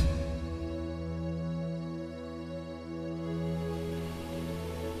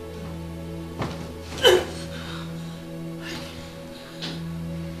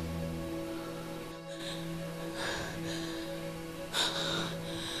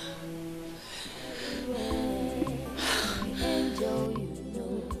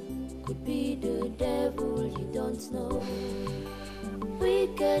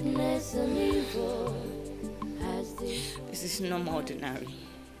 This is not more ordinary.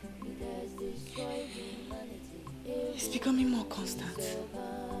 It's becoming more constant.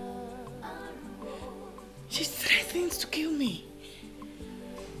 She threatens to kill me.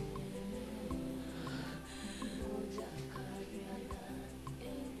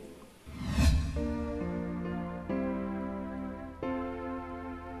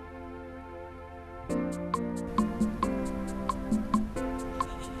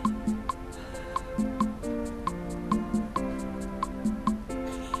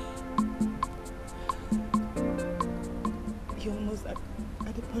 You're almost at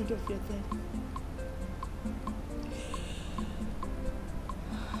the point of your death.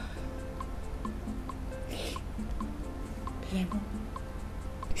 Lemo.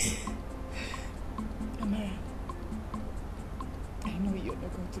 Amara. I know you're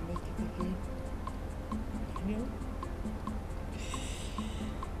not going to make it again. I know.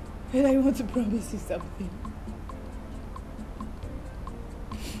 But I want to promise you something.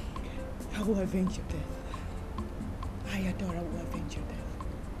 I will avenge your death. Adora will avenge your death.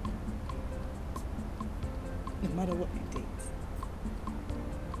 No matter what it takes.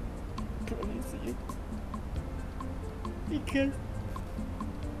 I promise you. Because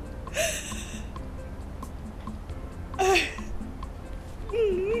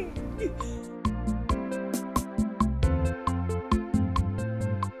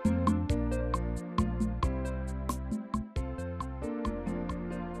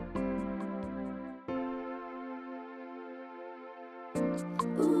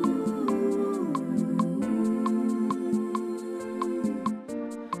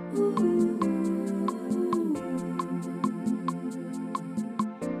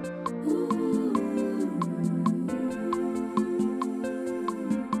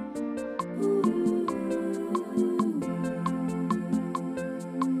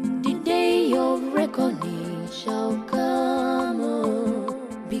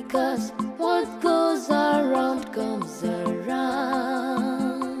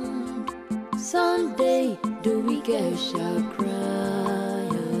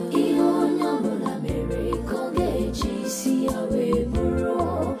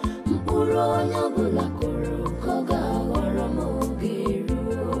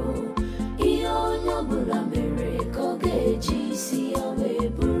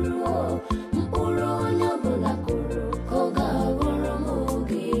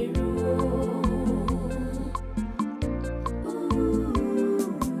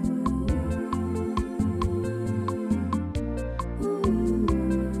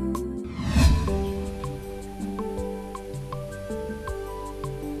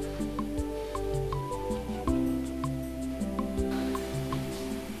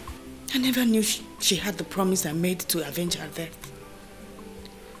I never knew she had the promise I made to avenge her death.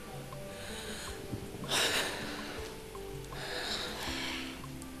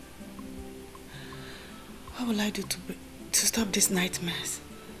 What will I do to stop these nightmares?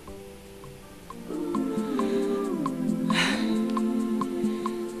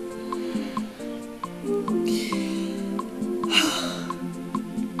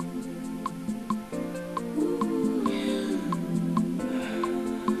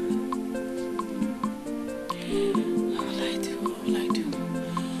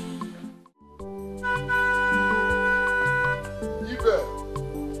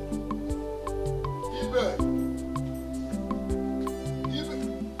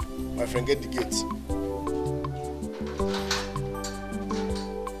 Get the gate.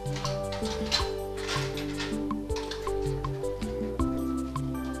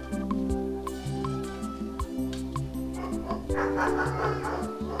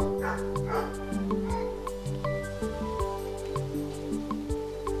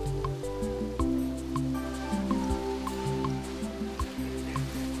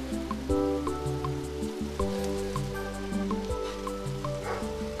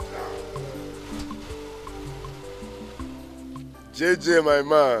 JJ, my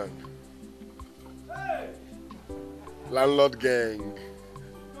man. Hey. Landlord gang.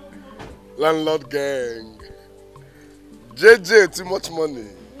 Landlord gang. JJ, too much money.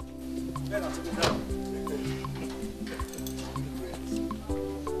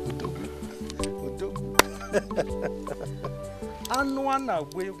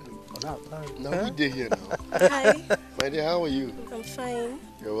 Now we day here now. Hi. My dear, how are you? I'm fine.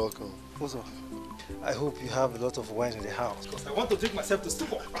 You're welcome. What's up? I hope you have a lot of wine in the house. Because I want to drink myself to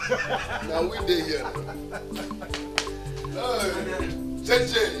stupor. Now we day here.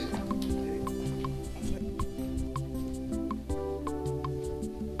 JJ.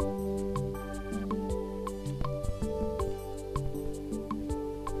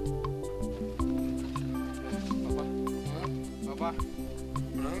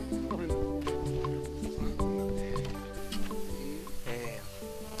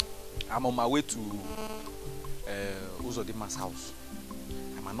 I'm on my way to Uzodima's house.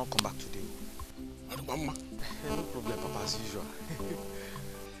 I might not come back today. Mama. No problem, Papa, as usual.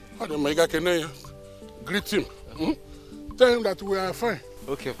 Greet him. Tell him that we are fine.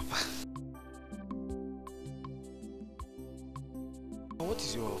 Okay, Papa. What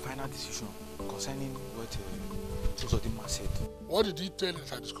is your final decision concerning what Uzodima said? What did he tell you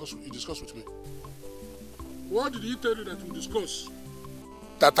that you discussed with me? What did he tell you that we discussed?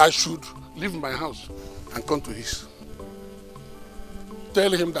 That I should leave my house and come to his.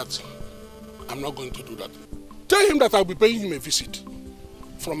 Tell him that I'm not going to do that. Tell him that I'll be paying him a visit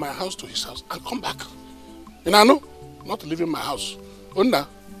from my house to his house and come back. And I know, not leaving my house. But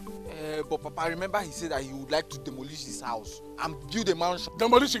Papa, remember he said that he would like to demolish his house and build a mansion.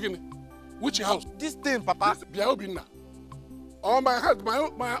 Demolish again? Which house? This thing, Papa. Oh, my house,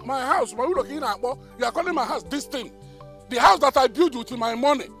 my house, you are calling my house this thing. The house that I built with my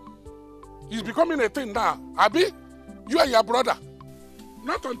money is becoming a thing now. Abi, you and your brother.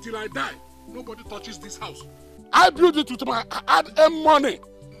 Not until I die, nobody touches this house. I built it with my hard-earned money.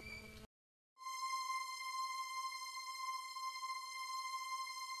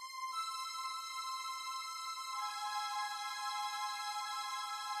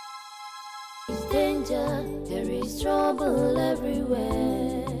 Danger, there is trouble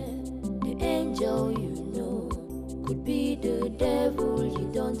everywhere. The angel you know could be the devil you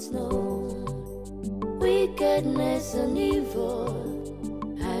don't know. Wickedness and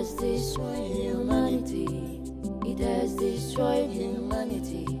evil has destroyed humanity. It has destroyed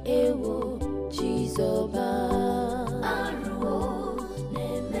humanity. Ewo, Chizoba, Aruo,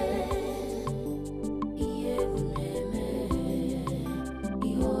 Neme, Iyebu Neme,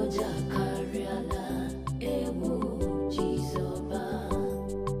 Ihoja Kariala, Ewo, Chizoba,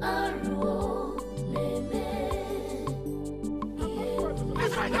 Aruo, Neme,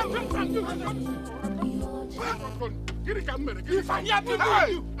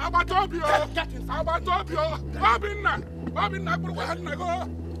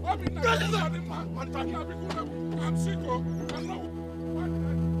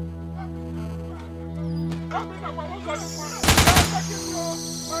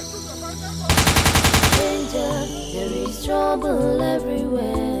 Danger, there is trouble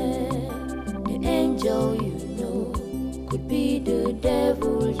everywhere. The angel you know could be the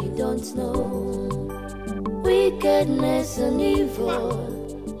devil you don't know. Wickedness and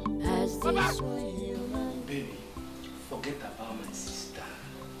evil has destroyed humanity. Baby, forget about my sister.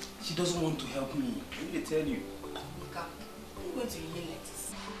 She doesn't want to help me. Let me tell you. Emeka, I'm going to remain like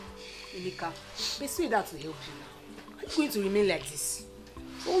this. Emeka, persuade her to help you now. I'm going to remain like this.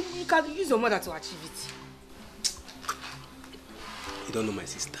 So you can use your mother to achieve it. You don't know my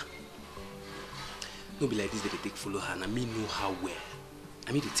sister. No be like this that they take follow her and I mean know her well.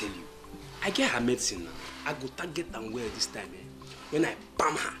 I mean to tell you, I get her medicine now. I go target and well this time. When I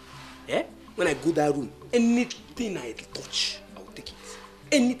bam her, when I go that room, anything I touch, I will take it.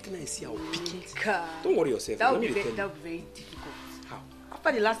 Anything I see, I will pick it. Don't worry yourself. That would be very difficult. How?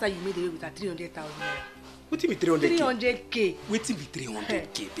 After the last time you made away with her 300,000 naira. What be 300k? 300k. What be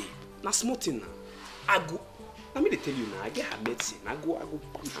 300k, babe? Now small thing now. I go. Let me tell you now. I get her medicine. I go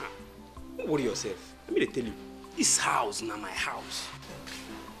bam her. Don't worry yourself. Let me tell you. This house now my house.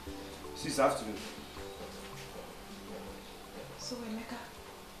 This afternoon. So Emeka,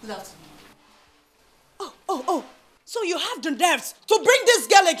 good afternoon. Oh. So you have the nerves to bring this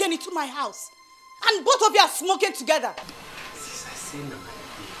girl again into my house. And both of you are smoking together. saying that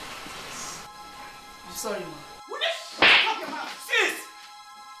I'm sorry, ma. Will you shut up your mouth? Sis!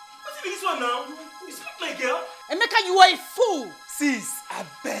 What's even this one now? You speak like a girl. Emeka, you are a fool. Sis, I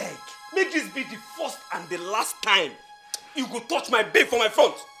beg. Make this be the first and the last time you go touch my babe for my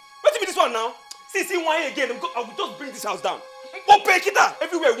front. What's even this one now? Sis, see one again, I will just bring this house down. Go pay kita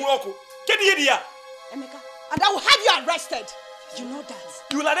everywhere we walk. Get the here. Emeka, and I will have you arrested. You know that.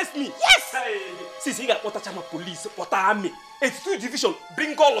 You will arrest me? Yes! Hey, sis, you got Water Chama police, Water Army, 82 division,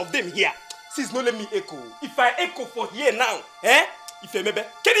 bring all of them here. Sis, no let me echo. If I echo for here now, if you remember,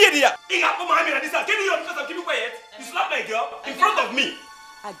 get the here. You got my hand this house. Get the here because I'm keeping quiet. You slap my girl in front of me.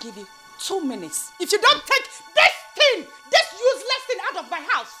 I give you 2 minutes. If you don't take this useless thing out of my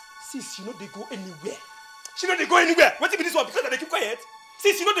house. Sis, you know they go anywhere. She know they go anywhere. What's even this one? Because they keep quiet.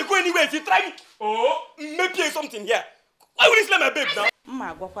 Sis, you know they go anywhere. If you try me, maybe something here. Why would you slap my babe now?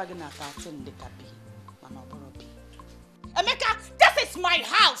 Emeka, this is my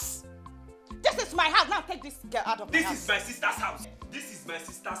house. This is my house. Now take this girl out of my house. This is my sister's house. This is my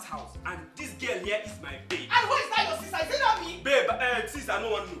sister's house. And this girl here is my babe. And who is that your sister? Is it not me? Babe, sis, I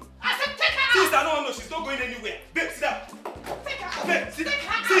don't want to know. I said take her out. Sis, I don't want to know. She's not going anywhere. Babe, sit down. Take her out. Babe, sit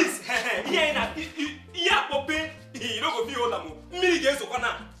down. Sis, yeah, Poppy. You don't go be all that. Miri games of one.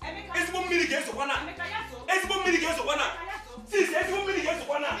 It's one miri games of one. It's one miri games of one. Sis, it's one miri games of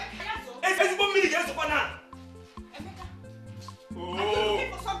one. It's one miri games of one. Are you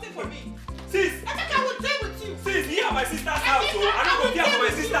looking for something for me? Sis, Emeka will deal with you. Sis, here at my sister's house. I'm not going to be at my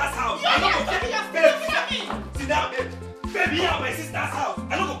sister's house. I'm not going to be babe, sit down, babe. Babe, here at my sister's house. I'm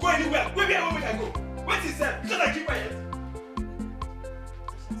not going to go anywhere. Where do I go? What is that? Because I keep quiet.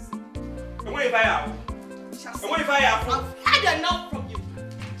 And what if I have? And what if I have? I've had enough from you.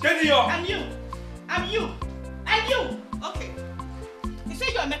 Get here. And you. And you. And you. Okay. You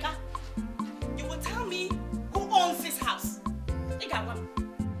say you're Emeka. You will tell me who owns this house. You got one.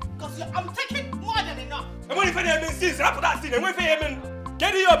 Because I'm taking more than enough. And what if I have sis? After that thing, and what if I have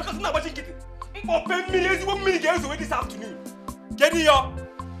get here because I'm not watching kitty. For pay millions, 1 million girls away this afternoon. Get here.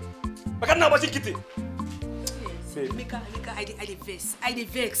 But I'm not watching kitty. Yes. Emeka, I dey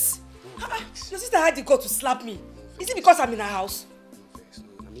vex. Your sister had to go to slap me. Is it because I'm in her house?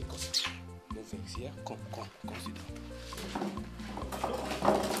 No vex, yeah? Come, sit down.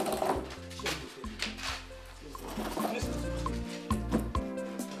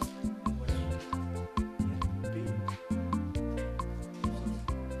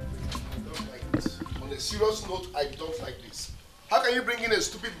 On a serious note, I don't like this. How can you bring in a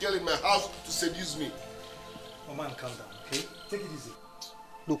stupid girl in my house to seduce me? Oh man, calm down, okay? Take it easy.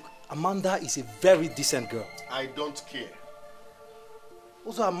 Look, Amanda is a very decent girl. I don't care.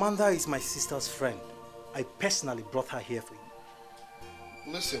 Also, Amanda is my sister's friend. I personally brought her here for you.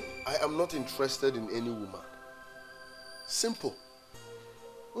 Listen, I am not interested in any woman. Simple.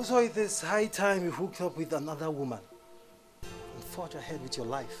 Also, it is high time you hooked up with another woman and forge ahead with your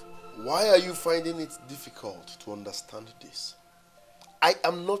life. Why are you finding it difficult to understand this? I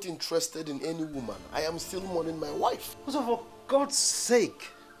am not interested in any woman. I am still mourning my wife. Also, for God's sake,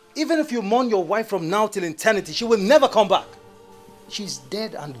 even if you mourn your wife from now till eternity, she will never come back. She's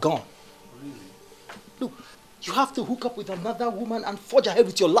dead and gone. Really? Look, you have to hook up with another woman and forge ahead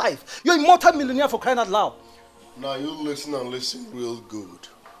with your life. You're a multi-millionaire for crying out loud. Now you listen and listen real good.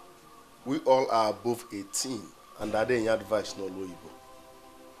 We all are above 18 and are there advice no Nollywood.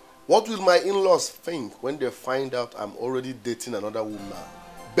 What will my in-laws think when they find out I'm already dating another woman?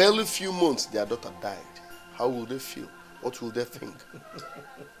 Barely a few months their daughter died. How will they feel? What will they think?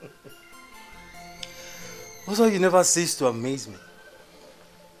 Also, you never cease to amaze me.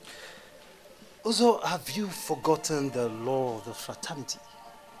 Also, have you forgotten the law of the fraternity?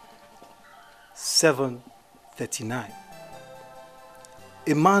 739.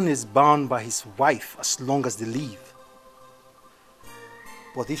 A man is bound by his wife as long as they live.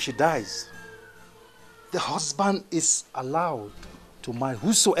 But if she dies, the husband is allowed to marry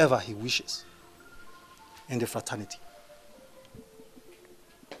whosoever he wishes in the fraternity.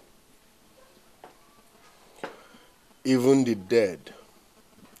 Even the dead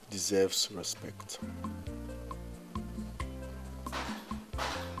deserves respect.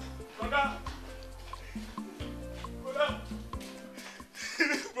 Brother,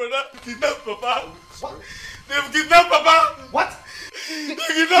 kidnap Papa. What? They've kidnapped Papa. What? They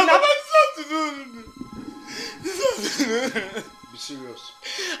kidnapped Papa. Be serious.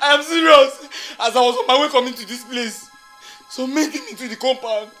 I am serious. As I was on my way coming to this place, so making it to the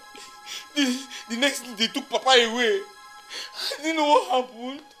compound, the next thing they took Papa away. I didn't know what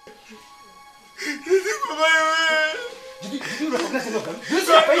happened. They took Papa away. Did you recognize any of them?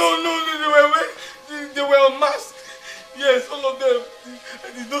 No, they were unmasked. Yes, all all of them.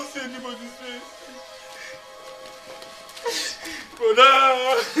 I did not see anybody's face.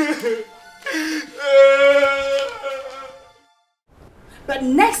 Brother! But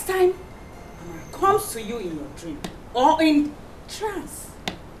next time, Amara comes to you in your dream or in trance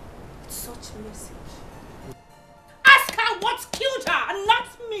with such message, ask her what killed her and not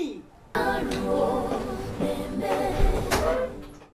me.